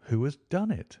 who has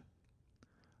done it?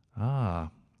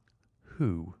 Ah,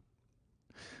 who?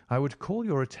 I would call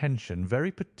your attention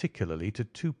very particularly to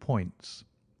 2 points.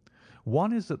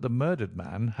 One is that the murdered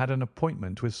man had an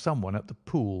appointment with someone at the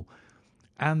pool,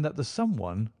 and that the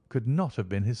someone could not have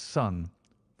been his son,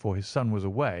 for his son was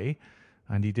away,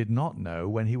 and he did not know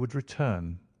when he would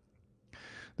return.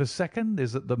 The second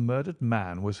is that the murdered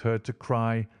man was heard to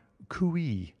cry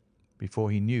 "Cooee"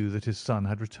 before he knew that his son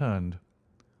had returned.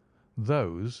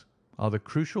 Those are the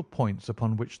crucial points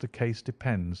upon which the case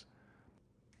depends.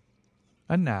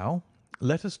 And now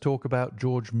let us talk about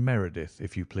George Meredith,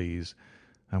 if you please,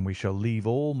 and we shall leave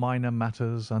all minor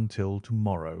matters until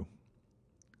tomorrow.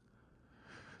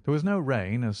 There was no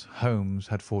rain, as Holmes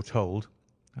had foretold,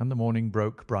 and the morning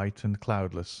broke bright and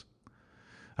cloudless.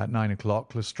 At 9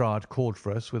 o'clock Lestrade called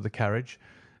for us with the carriage,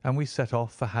 and we set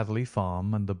off for Hatherley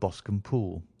Farm and the Boscombe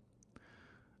Pool.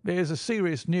 "There's a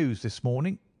serious news this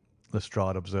morning,"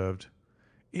 Lestrade observed.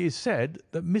 "It is said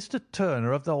that Mr.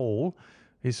 Turner of the Hall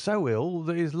is so ill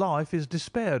that his life is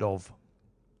despaired of."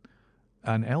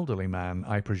 "An elderly man,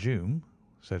 I presume,"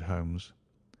 said Holmes.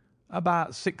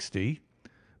 "About 60,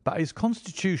 but his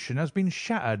constitution has been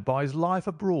shattered by his life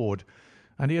abroad,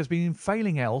 and he has been in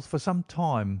failing health for some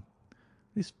time.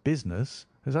 This business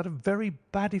has had a very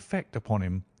bad effect upon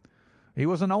him. He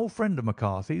was an old friend of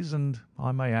McCarthy's, and,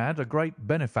 I may add, a great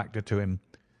benefactor to him,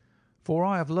 for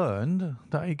I have learned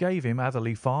that he gave him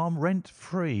Hatherley Farm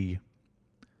rent-free."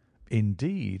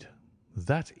 "Indeed,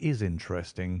 that is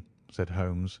interesting," said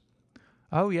Holmes.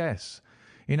 "Oh, yes.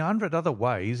 In 100 other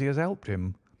ways he has helped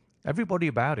him. Everybody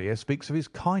about here speaks of his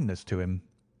kindness to him."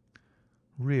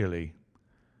 "Really?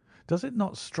 Does it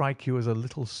not strike you as a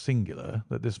little singular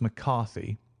that this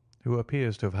McCarthy, who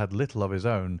appears to have had little of his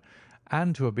own,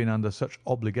 and to have been under such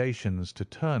obligations to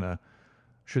Turner,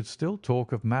 should still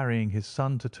talk of marrying his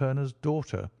son to Turner's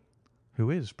daughter, who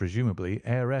is presumably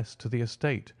heiress to the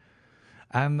estate,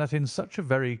 and that in such a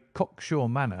very cocksure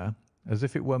manner as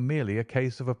if it were merely a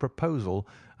case of a proposal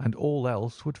and all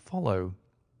else would follow.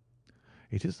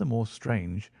 It is the more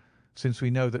strange, since we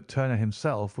know that Turner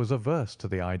himself was averse to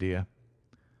the idea.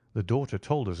 The daughter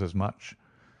told us as much.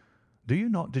 Do you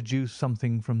not deduce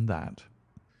something from that?"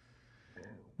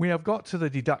 "We have got to the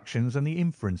deductions and the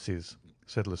inferences,"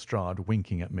 said Lestrade,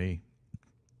 winking at me.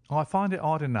 "I find it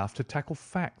hard enough to tackle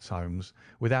facts, Holmes,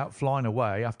 without flying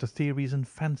away after theories and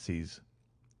fancies."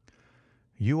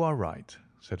 "You are right,"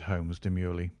 said Holmes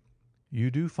demurely.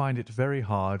 "You do find it very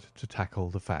hard to tackle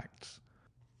the facts.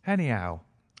 Anyhow,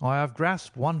 I have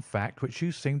grasped one fact which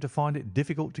you seem to find it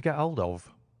difficult to get hold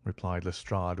of," replied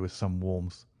Lestrade with some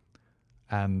warmth.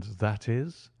 "And that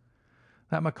is?"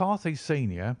 "That McCarthy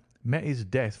senior met his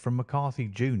death from McCarthy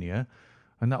junior,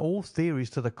 and that all theories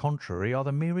to the contrary are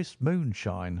the merest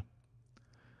moonshine."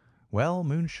 "Well,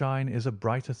 moonshine is a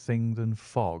brighter thing than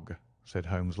fog," said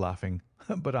Holmes, laughing.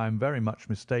 "But I am very much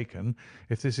mistaken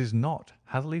if this is not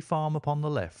Hatherley Farm upon the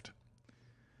left."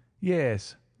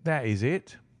 "Yes, that is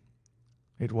it."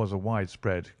 It was a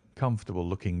widespread,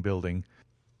 comfortable-looking building,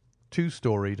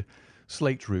 two-storied,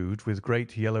 slate-roofed, with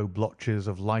great yellow blotches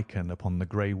of lichen upon the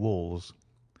grey walls.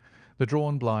 The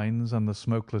drawn blinds and the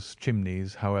smokeless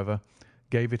chimneys, however,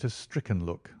 gave it a stricken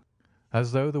look,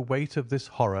 as though the weight of this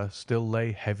horror still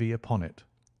lay heavy upon it.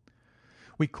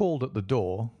 We called at the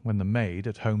door, when the maid,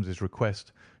 at Holmes's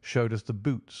request, showed us the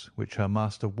boots which her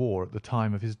master wore at the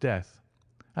time of his death,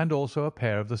 and also a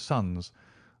pair of the son's,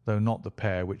 though not the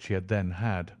pair which he had then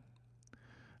had.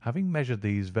 Having measured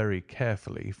these very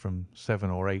carefully from 7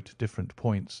 or 8 different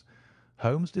points,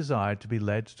 Holmes desired to be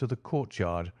led to the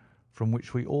courtyard, from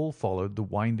which we all followed the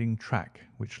winding track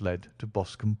which led to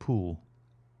Boscombe Pool.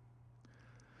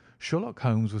 Sherlock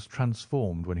Holmes was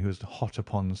transformed when he was hot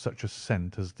upon such a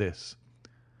scent as this.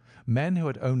 Men who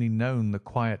had only known the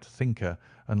quiet thinker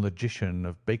and logician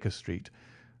of Baker Street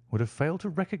would have failed to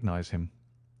recognise him.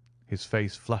 His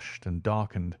face flushed and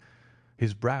darkened.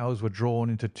 His brows were drawn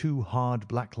into 2 hard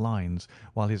black lines,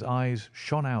 while his eyes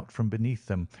shone out from beneath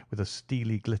them with a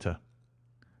steely glitter.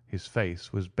 His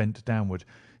face was bent downward,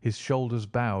 his shoulders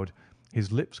bowed,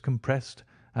 his lips compressed,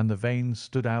 and the veins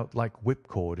stood out like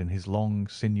whipcord in his long,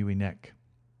 sinewy neck.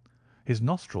 His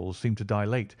nostrils seemed to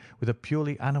dilate with a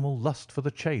purely animal lust for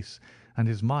the chase, and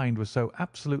his mind was so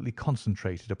absolutely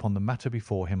concentrated upon the matter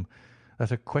before him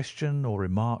that a question or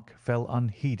remark fell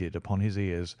unheeded upon his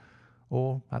ears,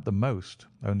 or, at the most,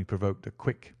 only provoked a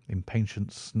quick,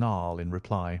 impatient snarl in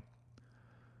reply.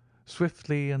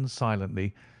 Swiftly and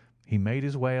silently he made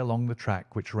his way along the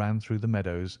track which ran through the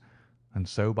meadows, and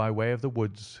so by way of the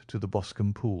woods to the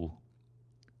Boscombe Pool.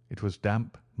 It was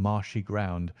damp, marshy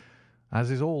ground,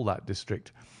 as is all that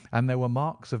district, and there were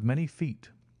marks of many feet,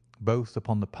 both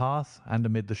upon the path and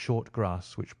amid the short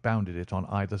grass which bounded it on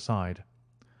either side.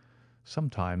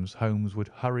 Sometimes Holmes would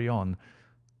hurry on,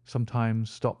 sometimes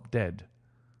stop dead,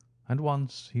 and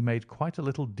once he made quite a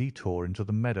little detour into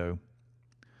the meadow.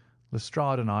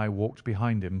 Lestrade and I walked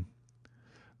behind him,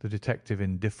 the detective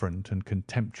indifferent and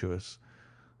contemptuous,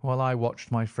 while I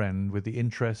watched my friend with the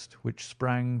interest which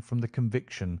sprang from the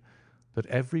conviction that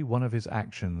every one of his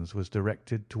actions was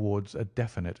directed towards a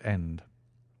definite end.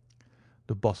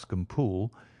 The Boscombe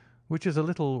Pool, which is a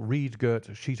little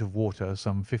reed-girt sheet of water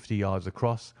some 50 yards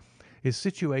across, is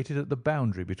situated at the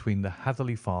boundary between the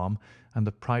Hatherley Farm and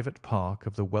the private park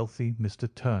of the wealthy Mr.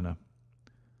 Turner.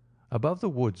 Above the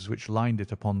woods which lined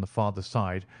it upon the farther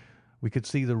side, we could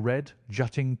see the red,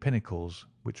 jutting pinnacles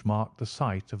which marked the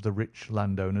site of the rich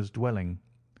landowner's dwelling.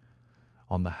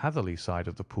 On the Hatherley side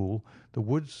of the pool the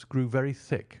woods grew very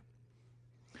thick,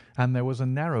 and there was a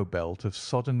narrow belt of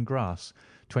sodden grass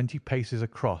 20 paces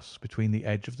across between the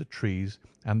edge of the trees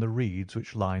and the reeds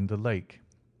which lined the lake.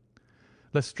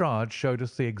 Lestrade showed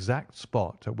us the exact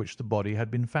spot at which the body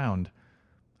had been found,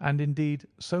 and indeed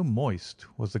so moist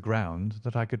was the ground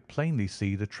that I could plainly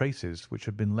see the traces which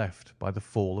had been left by the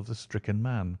fall of the stricken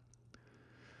man.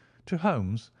 To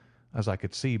Holmes, as I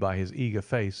could see by his eager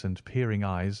face and peering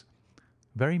eyes,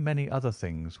 very many other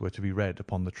things were to be read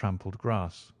upon the trampled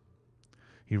grass.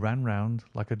 He ran round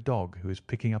like a dog who is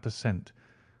picking up a scent,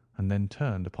 and then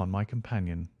turned upon my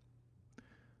companion.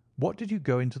 "What did you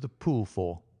go into the pool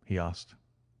for?" he asked.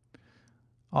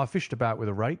 "I fished about with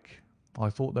a rake. I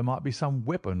thought there might be some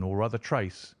weapon or other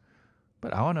trace.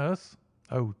 But how on earth—"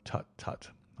 "Oh, tut, tut!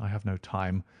 I have no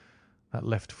time. That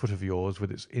left foot of yours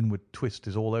with its inward twist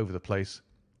is all over the place.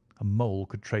 A mole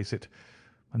could trace it,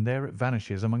 and there it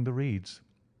vanishes among the reeds.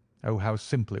 Oh, how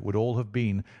simple it would all have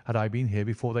been had I been here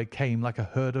before they came like a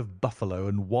herd of buffalo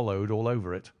and wallowed all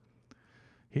over it.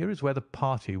 Here is where the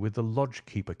party with the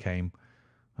lodge-keeper came,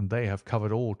 and they have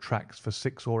covered all tracks for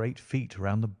 6 or 8 feet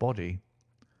round the body.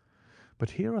 but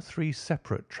here are 3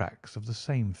 separate tracks of the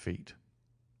same feet."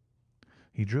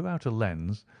 He drew out a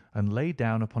lens and lay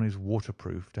down upon his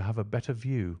waterproof to have a better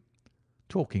view,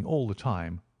 talking all the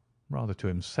time, rather to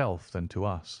himself than to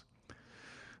us.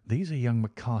 "These are young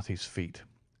McCarthy's feet.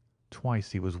 Twice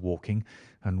he was walking,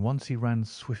 and once he ran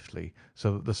swiftly,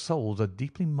 so that the soles are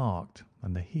deeply marked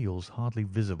and the heels hardly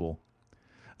visible.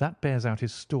 That bears out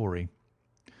his story.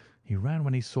 He ran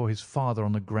when he saw his father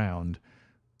on the ground.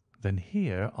 Then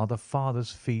here are the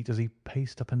father's feet as he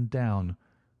paced up and down.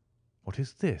 What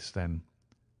is this, then?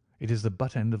 It is the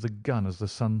butt end of the gun as the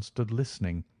son stood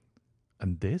listening.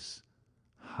 And this?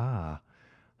 Ha!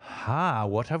 Ha!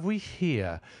 What have we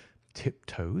here?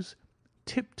 Tiptoes?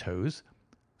 Tiptoes?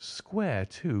 Square,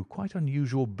 too, quite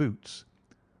unusual boots.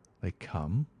 They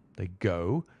come, they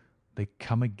go, they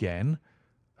come again.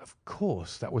 Of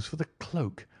course, that was for the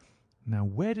cloak. Now,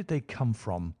 where did they come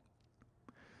from?"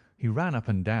 He ran up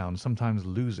and down, sometimes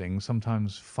losing,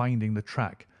 sometimes finding the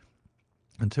track,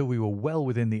 until we were well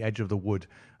within the edge of the wood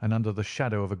and under the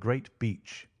shadow of a great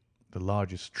beech, the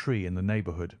largest tree in the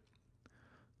neighbourhood.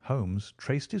 Holmes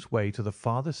traced his way to the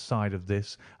farthest side of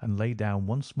this and lay down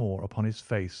once more upon his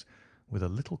face, with a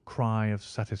little cry of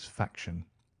satisfaction.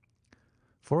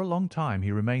 For a long time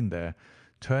he remained there,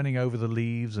 turning over the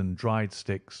leaves and dried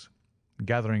sticks,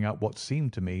 gathering up what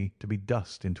seemed to me to be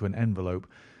dust into an envelope,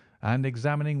 and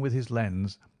examining with his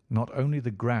lens not only the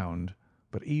ground,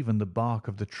 but even the bark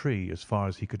of the tree as far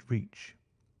as he could reach.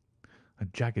 A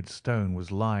jagged stone was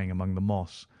lying among the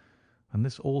moss, and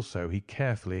this also he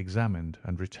carefully examined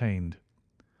and retained.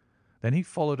 Then he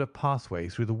followed a pathway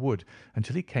through the wood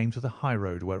until he came to the high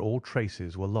road where all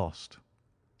traces were lost.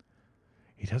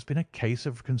 "It has been a case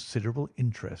of considerable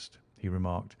interest," he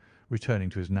remarked, returning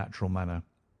to his natural manner.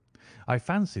 "I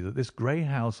fancy that this grey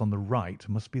house on the right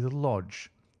must be the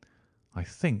lodge. I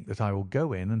think that I will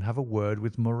go in and have a word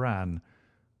with Moran,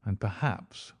 and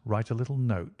perhaps write a little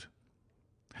note.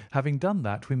 Having done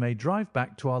that, we may drive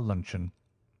back to our luncheon.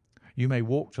 You may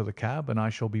walk to the cab, and I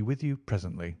shall be with you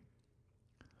presently."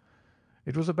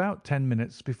 It was about 10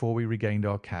 minutes before we regained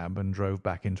our cab and drove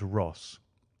back into Ross,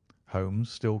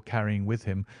 Holmes still carrying with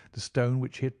him the stone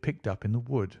which he had picked up in the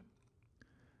wood.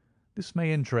 "This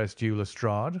may interest you,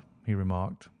 Lestrade," he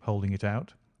remarked, holding it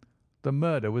out. "The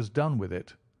murder was done with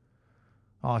it."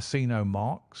 "I see no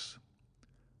marks."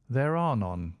 "There are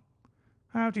none."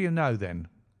 "How do you know, then?"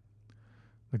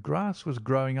 "The grass was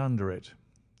growing under it.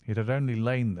 It had only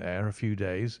lain there a few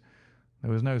days.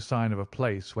 There was no sign of a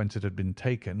place whence it had been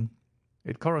taken.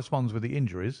 It corresponds with the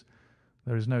injuries.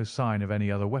 There is no sign of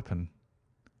any other weapon."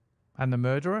 "And the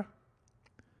murderer?"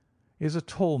 "Is a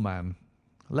tall man,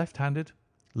 left-handed,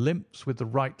 limps with the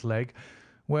right leg,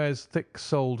 wears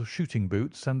thick-soled shooting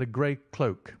boots and a grey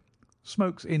cloak,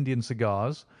 smokes Indian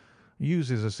cigars,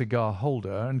 uses a cigar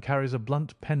holder, and carries a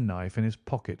blunt penknife in his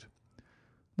pocket.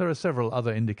 There are several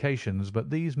other indications,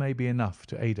 but these may be enough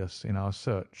to aid us in our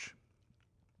search."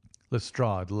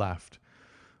 Lestrade laughed.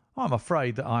 "I am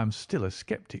afraid that I am still a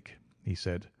sceptic," he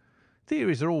said.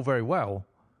 "Theories are all very well,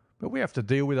 but we have to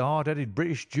deal with a hard-headed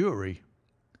British jury."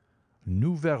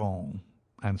 "Nous verrons,"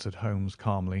 answered Holmes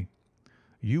calmly.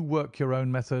 "You work your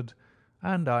own method,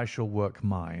 and I shall work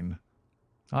mine.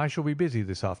 I shall be busy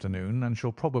this afternoon, and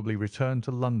shall probably return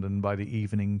to London by the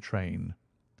evening train."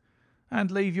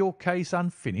 "And leave your case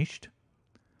unfinished?"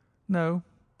 "No,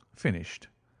 finished."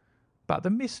 "But the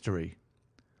mystery?"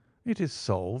 "It is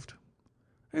solved."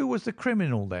 "Who was the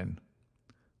criminal, then?"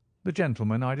 "The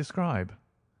gentleman I describe."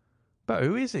 "But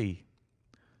who is he?"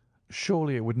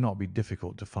 "Surely it would not be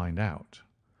difficult to find out.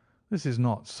 This is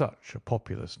not such a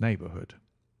populous neighbourhood."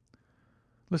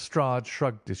 Lestrade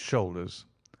shrugged his shoulders.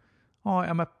 "I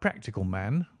am a practical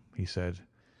man," he said,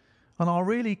 "and I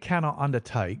really cannot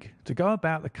undertake to go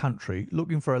about the country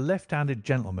looking for a left-handed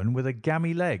gentleman with a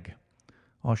gammy leg.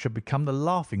 I should become the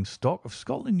laughing-stock of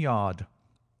Scotland Yard."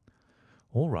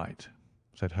 "All right,"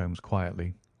 said Holmes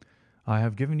quietly. "I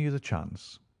have given you the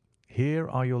chance. Here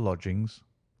are your lodgings.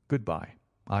 Good-bye.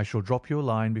 I shall drop you a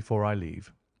line before I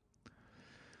leave."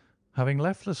 Having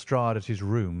left Lestrade at his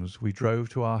rooms, we drove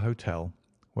to our hotel,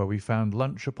 where we found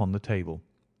lunch upon the table.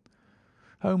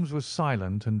 Holmes was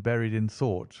silent and buried in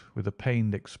thought, with a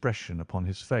pained expression upon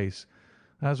his face,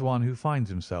 as one who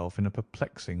finds himself in a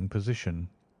perplexing position.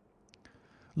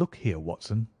 "Look here,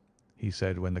 Watson," he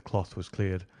said when the cloth was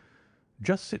cleared.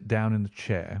 "Just sit down in the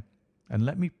chair and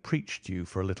let me preach to you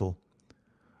for a little.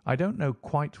 I don't know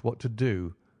quite what to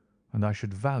do, and I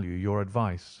should value your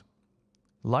advice.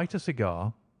 Light a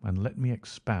cigar and let me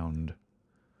expound."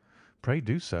 "Pray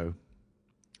do so."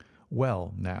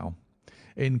 "Well, now,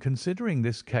 in considering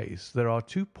this case there are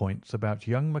 2 points about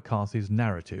young McCarthy's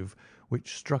narrative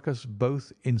which struck us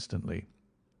both instantly,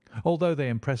 although they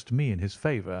impressed me in his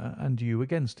favour and you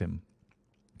against him.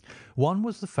 One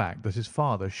was the fact that his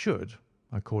father should,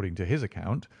 according to his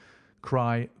account,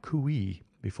 cry "cooee"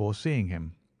 before seeing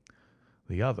him.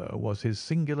 The other was his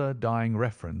singular dying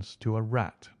reference to a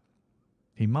rat.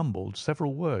 He mumbled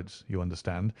several words, you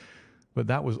understand, but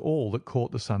that was all that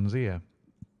caught the son's ear.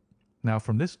 Now,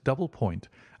 from this double point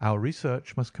our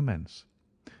research must commence,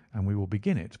 and we will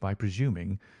begin it by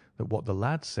presuming that what the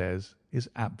lad says is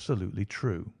absolutely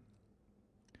true.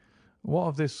 What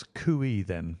of this cooee,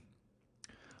 then?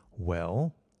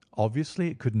 Well, obviously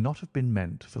it could not have been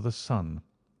meant for the son.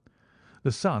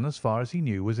 The son, as far as he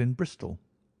knew, was in Bristol.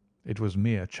 It was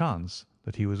mere chance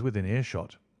that he was within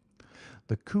earshot.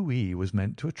 The cooee was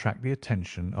meant to attract the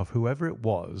attention of whoever it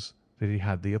was that he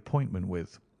had the appointment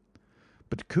with.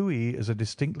 But cooee is a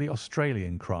distinctly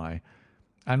Australian cry,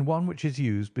 and one which is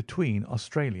used between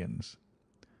Australians.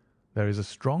 There is a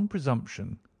strong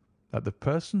presumption that the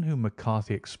person whom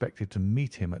McCarthy expected to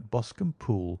meet him at Boscombe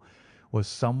Pool was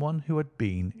someone who had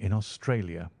been in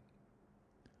Australia.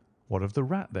 What of the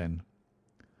rat, then?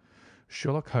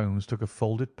 Sherlock Holmes took a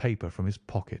folded paper from his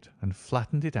pocket and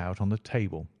flattened it out on the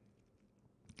table.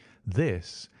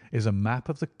 "This is a map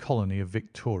of the colony of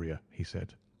Victoria," he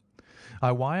said.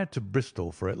 "I wired to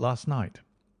Bristol for it last night."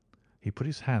 He put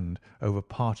his hand over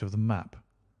part of the map.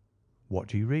 "What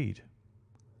do you read?"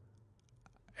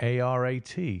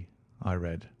 "ARAT," I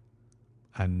read.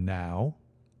 "And now?"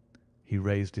 He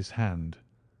raised his hand.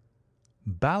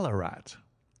 "Ballarat."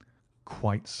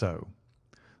 "Quite so.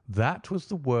 That was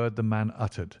the word the man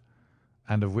uttered,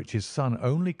 and of which his son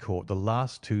only caught the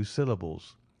last two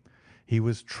syllables. He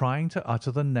was trying to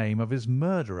utter the name of his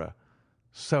murderer,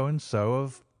 so-and-so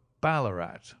of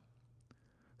Ballarat."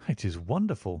 "It is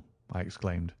wonderful," I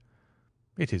exclaimed.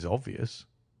 "It is obvious.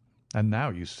 And now,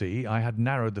 you see, I had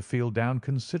narrowed the field down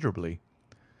considerably.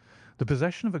 The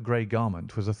possession of a grey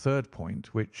garment was a third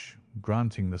point, which,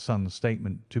 granting the son's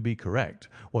statement to be correct,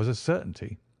 was a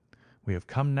certainty. We have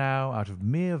come now, out of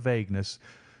mere vagueness,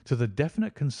 to the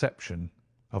definite conception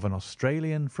of an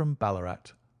Australian from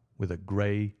Ballarat with a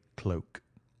grey cloak."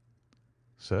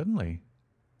 "Certainly."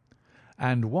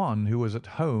 "And one who was at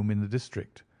home in the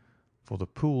district, for the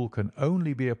pool can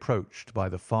only be approached by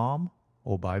the farm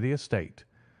or by the estate,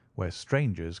 where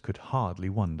strangers could hardly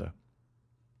wander."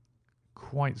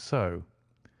 "Quite so.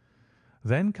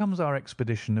 Then comes our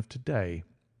expedition of to-day.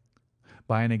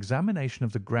 By an examination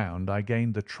of the ground I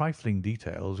gained the trifling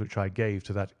details which I gave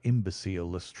to that imbecile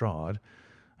Lestrade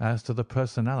as to the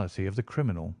personality of the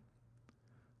criminal."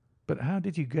 "But how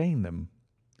did you gain them?"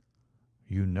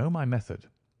 "You know my method.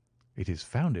 It is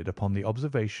founded upon the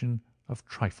observation of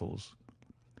trifles.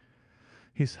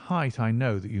 His height I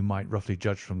know that you might roughly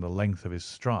judge from the length of his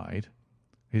stride.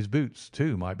 His boots,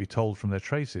 too, might be told from their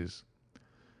traces."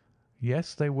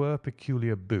 "Yes, they were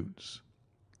peculiar boots."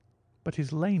 "But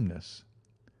his lameness?"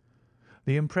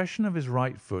 "The impression of his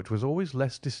right foot was always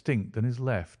less distinct than his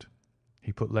left.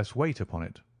 He put less weight upon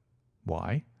it.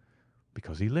 Why?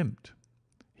 Because he limped.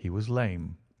 He was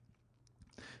lame."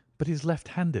 "But his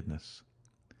left-handedness?"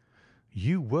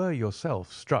 "You were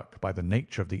yourself struck by the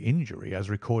nature of the injury as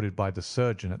recorded by the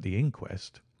surgeon at the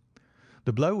inquest.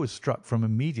 The blow was struck from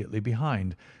immediately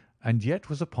behind, and yet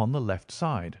was upon the left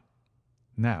side.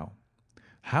 Now,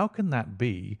 how can that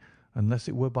be unless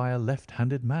it were by a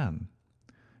left-handed man?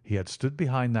 He had stood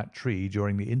behind that tree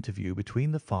during the interview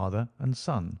between the father and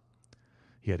son.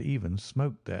 He had even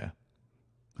smoked there.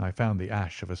 I found the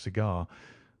ash of a cigar,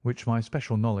 which my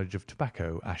special knowledge of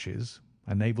tobacco ashes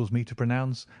enables me to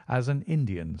pronounce as an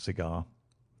Indian cigar.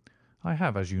 I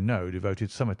have, as you know,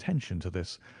 devoted some attention to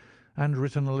this, and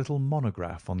written a little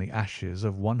monograph on the ashes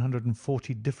of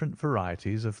 140 different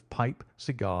varieties of pipe,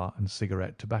 cigar, and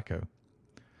cigarette tobacco.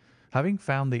 Having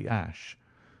found the ash,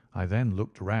 I then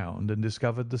looked round and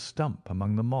discovered the stump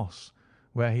among the moss,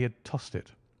 where he had tossed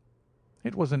it.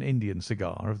 It was an Indian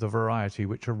cigar of the variety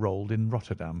which are rolled in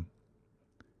Rotterdam."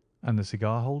 "And the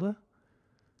cigar holder?"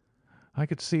 "I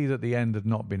could see that the end had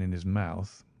not been in his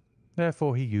mouth.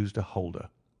 Therefore he used a holder.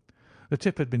 The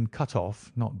tip had been cut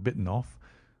off, not bitten off,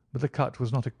 but the cut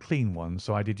was not a clean one,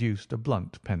 so I deduced a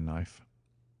blunt penknife."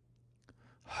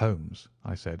 "Holmes,"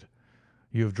 I said,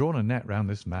 "you have drawn a net round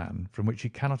this man from which he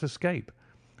cannot escape,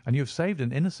 and you have saved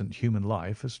an innocent human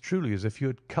life as truly as if you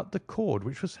had cut the cord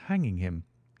which was hanging him.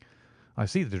 I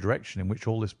see the direction in which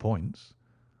all this points.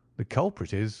 The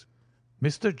culprit is—"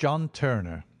 "Mr. John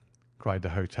Turner," cried the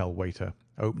hotel waiter,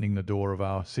 opening the door of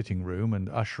our sitting-room and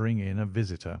ushering in a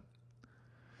visitor.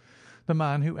 The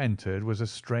man who entered was a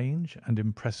strange and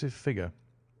impressive figure.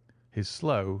 His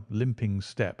slow, limping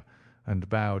step and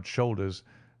bowed shoulders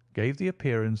gave the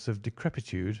appearance of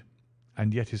decrepitude,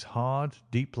 and yet his hard,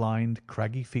 deep-lined,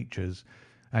 craggy features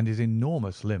and his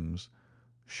enormous limbs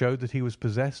showed that he was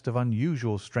possessed of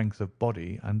unusual strength of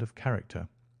body and of character.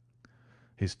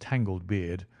 His tangled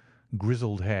beard,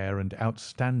 grizzled hair, and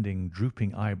outstanding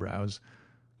drooping eyebrows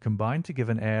combined to give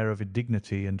an air of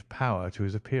dignity and power to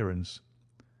his appearance,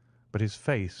 but his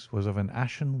face was of an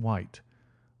ashen white,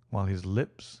 while his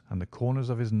lips and the corners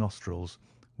of his nostrils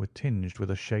were tinged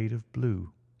with a shade of blue.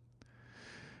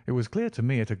 It was clear to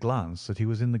me at a glance that he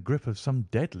was in the grip of some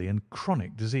deadly and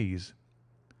chronic disease.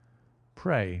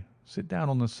 "Pray sit down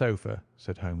on the sofa,"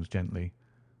 said Holmes gently.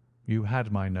 "You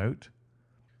had my note?"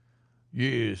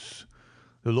 "Yes.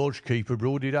 The lodge-keeper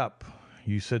brought it up.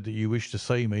 You said that you wished to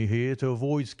see me here to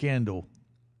avoid scandal."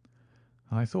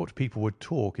 "I thought people would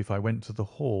talk if I went to the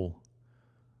hall."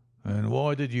 "And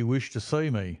why did you wish to see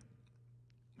me?"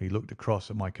 He looked across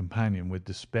at my companion with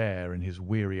despair in his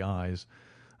weary eyes,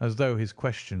 as though his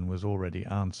question was already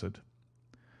answered.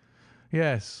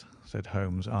 "Yes," said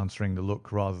Holmes, answering the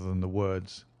look rather than the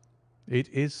words. "It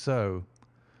is so.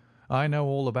 I know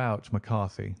all about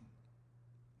McCarthy."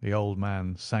 The old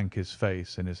man sank his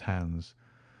face in his hands.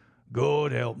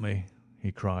 "God help me!"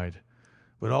 he cried.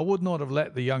 "But I would not have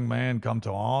let the young man come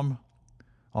to harm.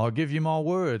 I give you my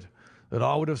word that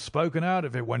I would have spoken out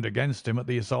if it went against him at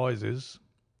the assizes."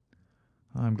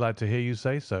 "I am glad to hear you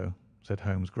say so," said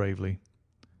Holmes gravely.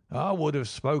 "I would have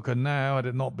spoken now had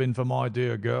it not been for my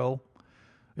dear girl.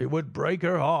 It would break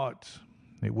her heart.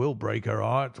 It will break her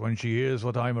heart when she hears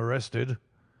what I am arrested."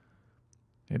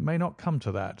 "It may not come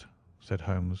to that," said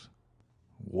Holmes.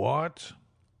 "What?"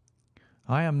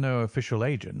 "I am no official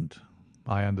agent.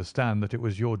 I understand that it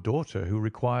was your daughter who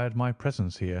required my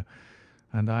presence here,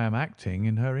 and I am acting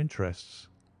in her interests.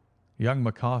 Young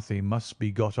McCarthy must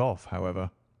be got off,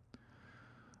 however."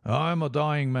 "I am a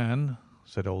dying man,"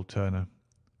 said old Turner.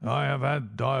 "I have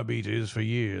had diabetes for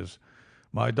years.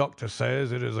 My doctor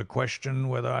says it is a question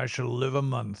whether I shall live a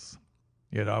month.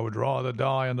 Yet I would rather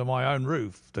die under my own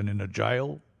roof than in a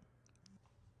jail."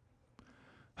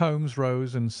 Holmes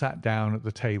rose and sat down at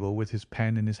the table with his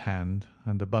pen in his hand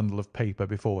and a bundle of paper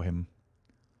before him.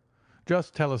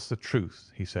 "Just tell us the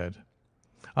truth," he said.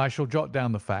 "I shall jot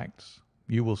down the facts.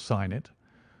 You will sign it,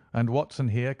 and Watson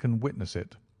here can witness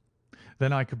it.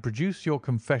 Then I can produce your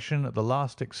confession at the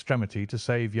last extremity to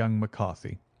save young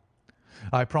McCarthy.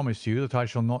 I promise you that I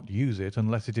shall not use it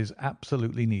unless it is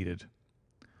absolutely needed."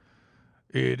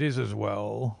 "It is as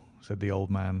well," said the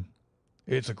old man.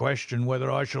 "It's a question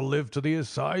whether I shall live to the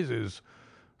assizes,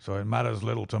 so it matters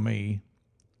little to me.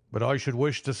 But I should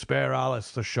wish to spare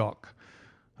Alice the shock,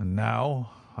 and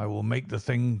now I will make the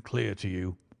thing clear to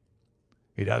you.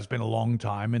 It has been a long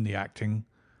time in the acting,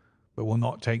 but will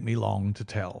not take me long to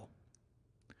tell.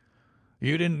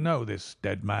 You didn't know this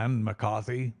dead man,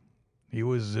 McCarthy. He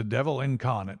was the devil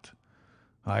incarnate.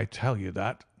 I tell you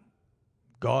that.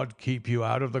 God keep you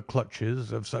out of the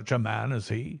clutches of such a man as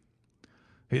he.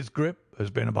 His grip has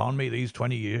been upon me these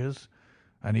 20 years,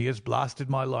 and he has blasted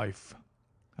my life.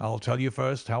 I'll tell you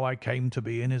first how I came to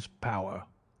be in his power.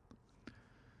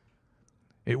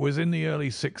 It was in the early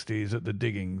 60s at the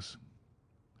diggings.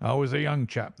 I was a young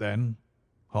chap then,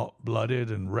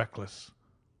 hot-blooded and reckless,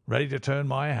 ready to turn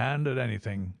my hand at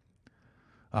anything.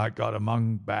 I got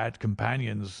among bad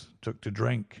companions, took to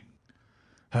drink,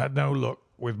 had no luck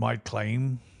with my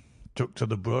claim, took to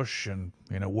the bush, and,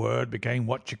 in a word, became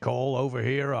what you call over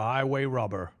here a highway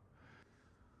robber.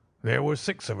 There were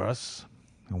 6 of us,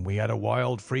 and we had a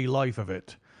wild, free life of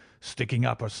it, sticking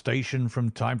up a station from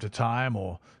time to time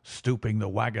or stooping the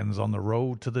wagons on the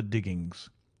road to the diggings.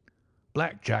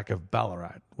 Black Jack of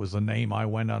Ballarat was the name I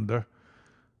went under,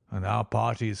 and our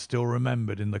party is still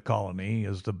remembered in the colony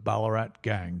as the Ballarat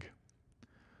Gang.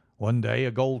 One day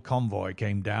a gold convoy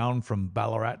came down from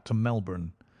Ballarat to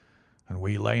Melbourne, and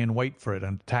we lay in wait for it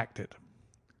and attacked it.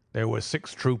 There were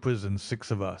 6 troopers and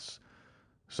 6 of us,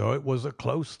 so it was a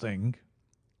close thing,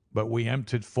 but we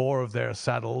emptied 4 of their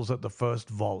saddles at the first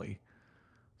volley.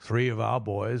 3 of our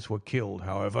boys were killed,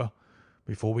 however,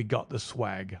 before we got the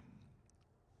swag.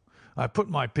 I put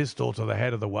my pistol to the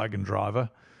head of the wagon driver,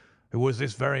 who was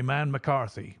this very man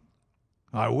McCarthy.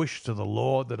 I wished to the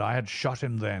Lord that I had shot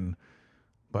him then,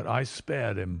 but I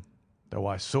spared him, though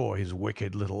I saw his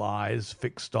wicked little eyes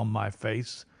fixed on my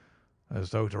face, as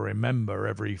though to remember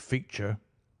every feature.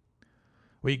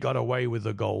 We got away with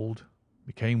the gold,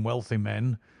 became wealthy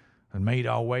men, and made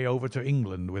our way over to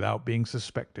England without being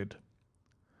suspected.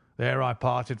 There I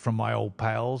parted from my old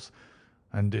pals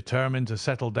and determined to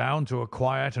settle down to a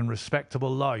quiet and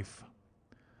respectable life.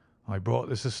 I bought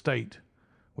this estate,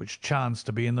 which chanced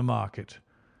to be in the market,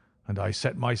 and I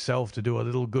set myself to do a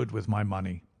little good with my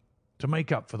money, to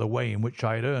make up for the way in which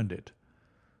I had earned it.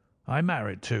 I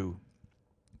married too,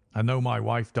 and though my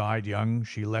wife died young,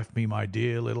 she left me my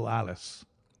dear little Alice.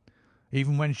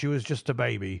 Even when she was just a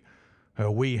baby, her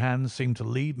wee hands seemed to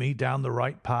lead me down the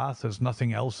right path as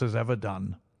nothing else has ever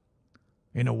done.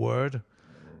 In a word,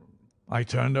 I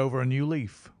turned over a new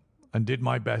leaf and did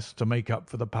my best to make up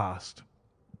for the past.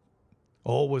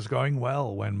 All was going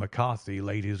well when McCarthy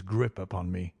laid his grip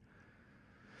upon me.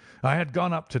 I had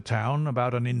gone up to town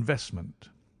about an investment,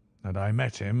 and I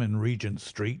met him in Regent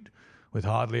Street with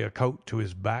hardly a coat to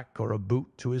his back or a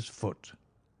boot to his foot.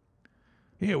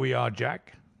 "Here we are,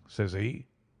 Jack," says he,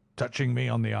 touching me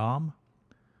on the arm.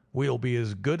 "We'll be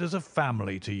as good as a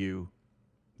family to you.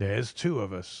 There's two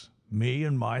of us, me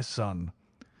and my son,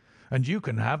 and you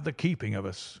can have the keeping of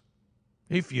us.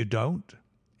 If you don't,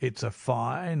 it's a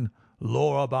fine,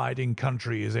 law-abiding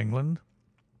country is England,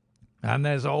 and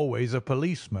there's always a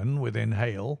policeman within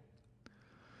hail."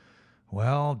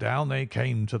 Well, down they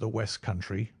came to the West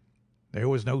Country. There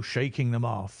was no shaking them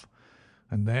off,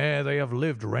 and there they have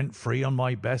lived rent-free on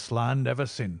my best land ever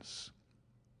since.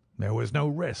 There was no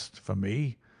rest for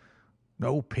me,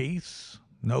 no peace,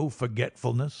 no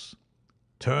forgetfulness.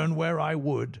 Turn where I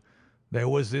would, there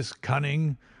was this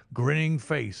cunning, grinning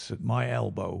face at my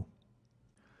elbow.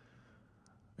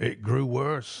 It grew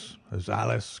worse as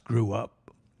Alice grew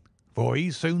up, for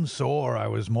he soon saw I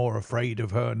was more afraid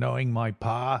of her knowing my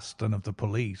past than of the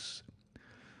police.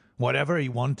 Whatever he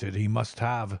wanted he must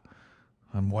have,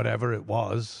 and whatever it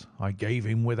was I gave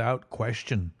him without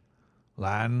question.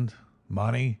 Land,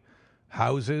 money,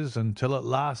 houses, until at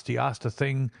last he asked a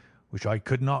thing which I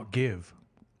could not give.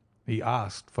 He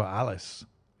asked for Alice.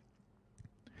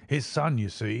 His son, you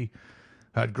see,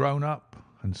 had grown up,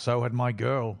 and so had my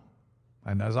girl,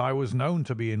 and as I was known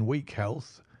to be in weak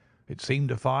health, it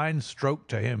seemed a fine stroke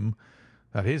to him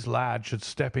that his lad should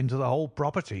step into the whole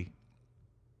property.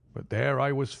 But there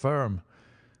I was firm.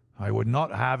 I would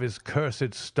not have his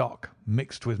cursed stock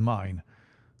mixed with mine.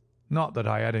 Not that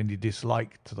I had any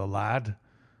dislike to the lad,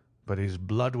 but his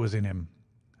blood was in him,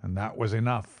 and that was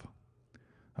enough.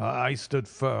 I stood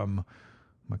firm.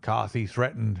 McCarthy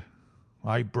threatened.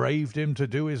 I braved him to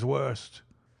do his worst.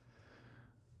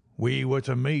 We were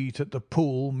to meet at the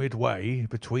pool midway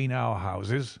between our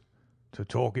houses to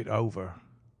talk it over.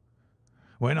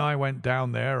 When I went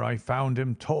down there I found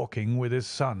him talking with his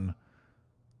son,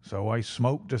 so I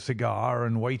smoked a cigar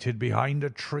and waited behind a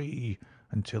tree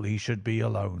until he should be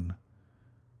alone.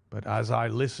 But as I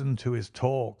listened to his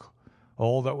talk,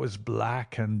 all that was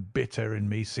black and bitter in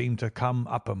me seemed to come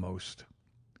uppermost.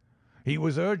 He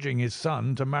was urging his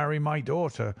son to marry my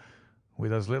daughter,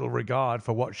 with as little regard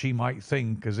for what she might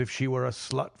think as if she were a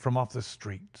slut from off the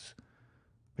streets.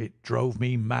 It drove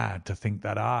me mad to think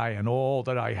that I and all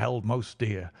that I held most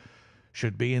dear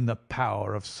should be in the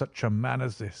power of such a man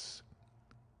as this.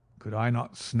 Could I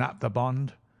not snap the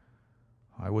bond?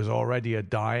 I was already a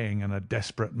dying and a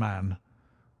desperate man,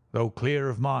 though clear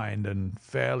of mind and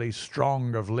fairly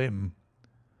strong of limb.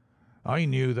 I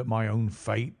knew that my own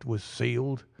fate was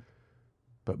sealed,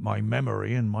 but my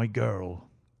memory and my girl,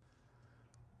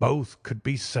 both could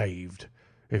be saved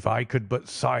if I could but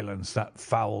silence that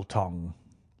foul tongue.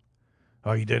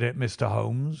 I did it, Mr.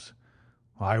 Holmes.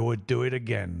 I would do it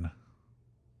again.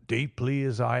 Deeply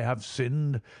as I have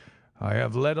sinned, I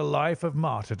have led a life of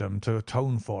martyrdom to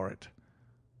atone for it.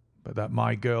 But that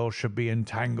my girl should be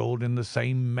entangled in the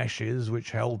same meshes which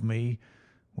held me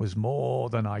was more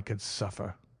than I could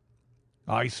suffer.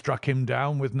 I struck him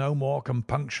down with no more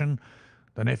compunction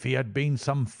than if he had been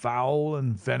some foul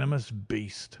and venomous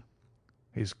beast.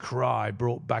 His cry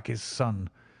brought back his son,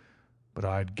 but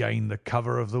I had gained the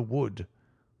cover of the wood,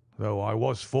 though I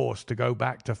was forced to go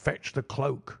back to fetch the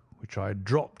cloak which I had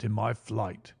dropped in my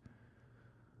flight.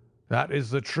 That is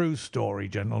the true story,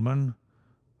 gentlemen,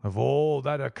 of all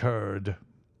that occurred."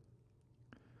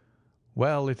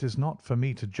 "Well, it is not for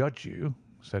me to judge you,"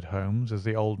 said Holmes, as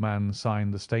the old man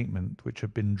signed the statement which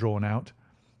had been drawn out.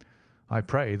 "I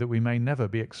pray that we may never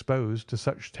be exposed to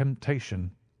such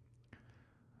temptation."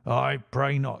 "I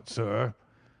pray not, sir.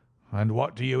 And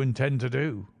what do you intend to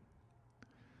do?"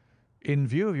 "In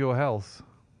view of your health,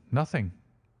 nothing.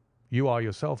 You are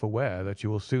yourself aware that you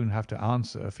will soon have to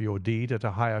answer for your deed at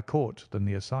a higher court than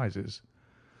the assizes.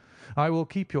 I will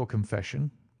keep your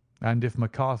confession, and if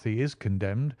McCarthy is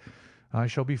condemned, I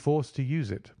shall be forced to use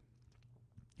it.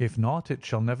 If not, it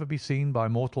shall never be seen by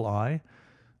mortal eye,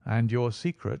 and your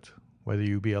secret, whether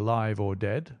you be alive or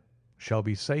dead, shall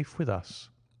be safe with us."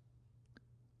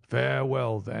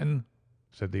 "Farewell, then,"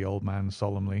 said the old man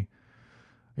solemnly.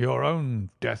 "Your own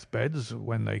deathbeds,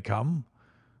 when they come,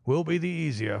 will be the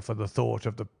easier for the thought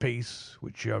of the peace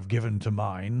which you have given to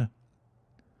mine.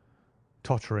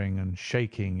 Tottering and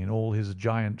shaking in all his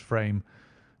giant frame,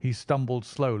 he stumbled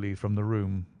slowly from the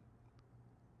room.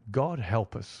 "God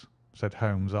help us," said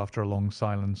Holmes after a long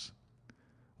silence.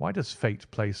 "Why does fate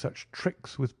play such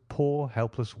tricks with poor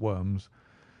helpless worms?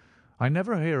 I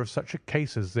never hear of such a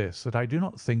case as this that I do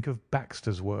not think of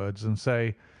Baxter's words and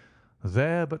say,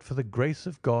 'There but for the grace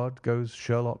of God goes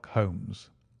Sherlock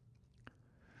Holmes.'"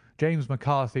 James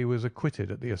McCarthy was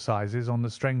acquitted at the assizes on the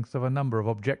strength of a number of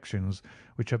objections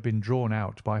which had been drawn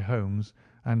out by Holmes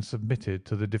and submitted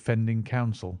to the defending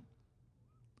counsel.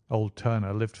 Old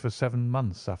Turner lived for 7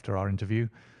 months after our interview,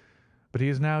 but he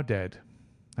is now dead,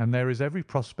 and there is every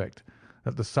prospect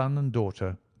that the son and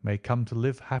daughter may come to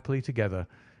live happily together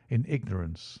in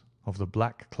ignorance of the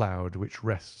black cloud which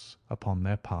rests upon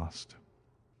their past.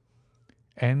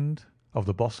 End of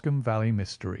the Boscombe Valley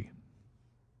Mystery.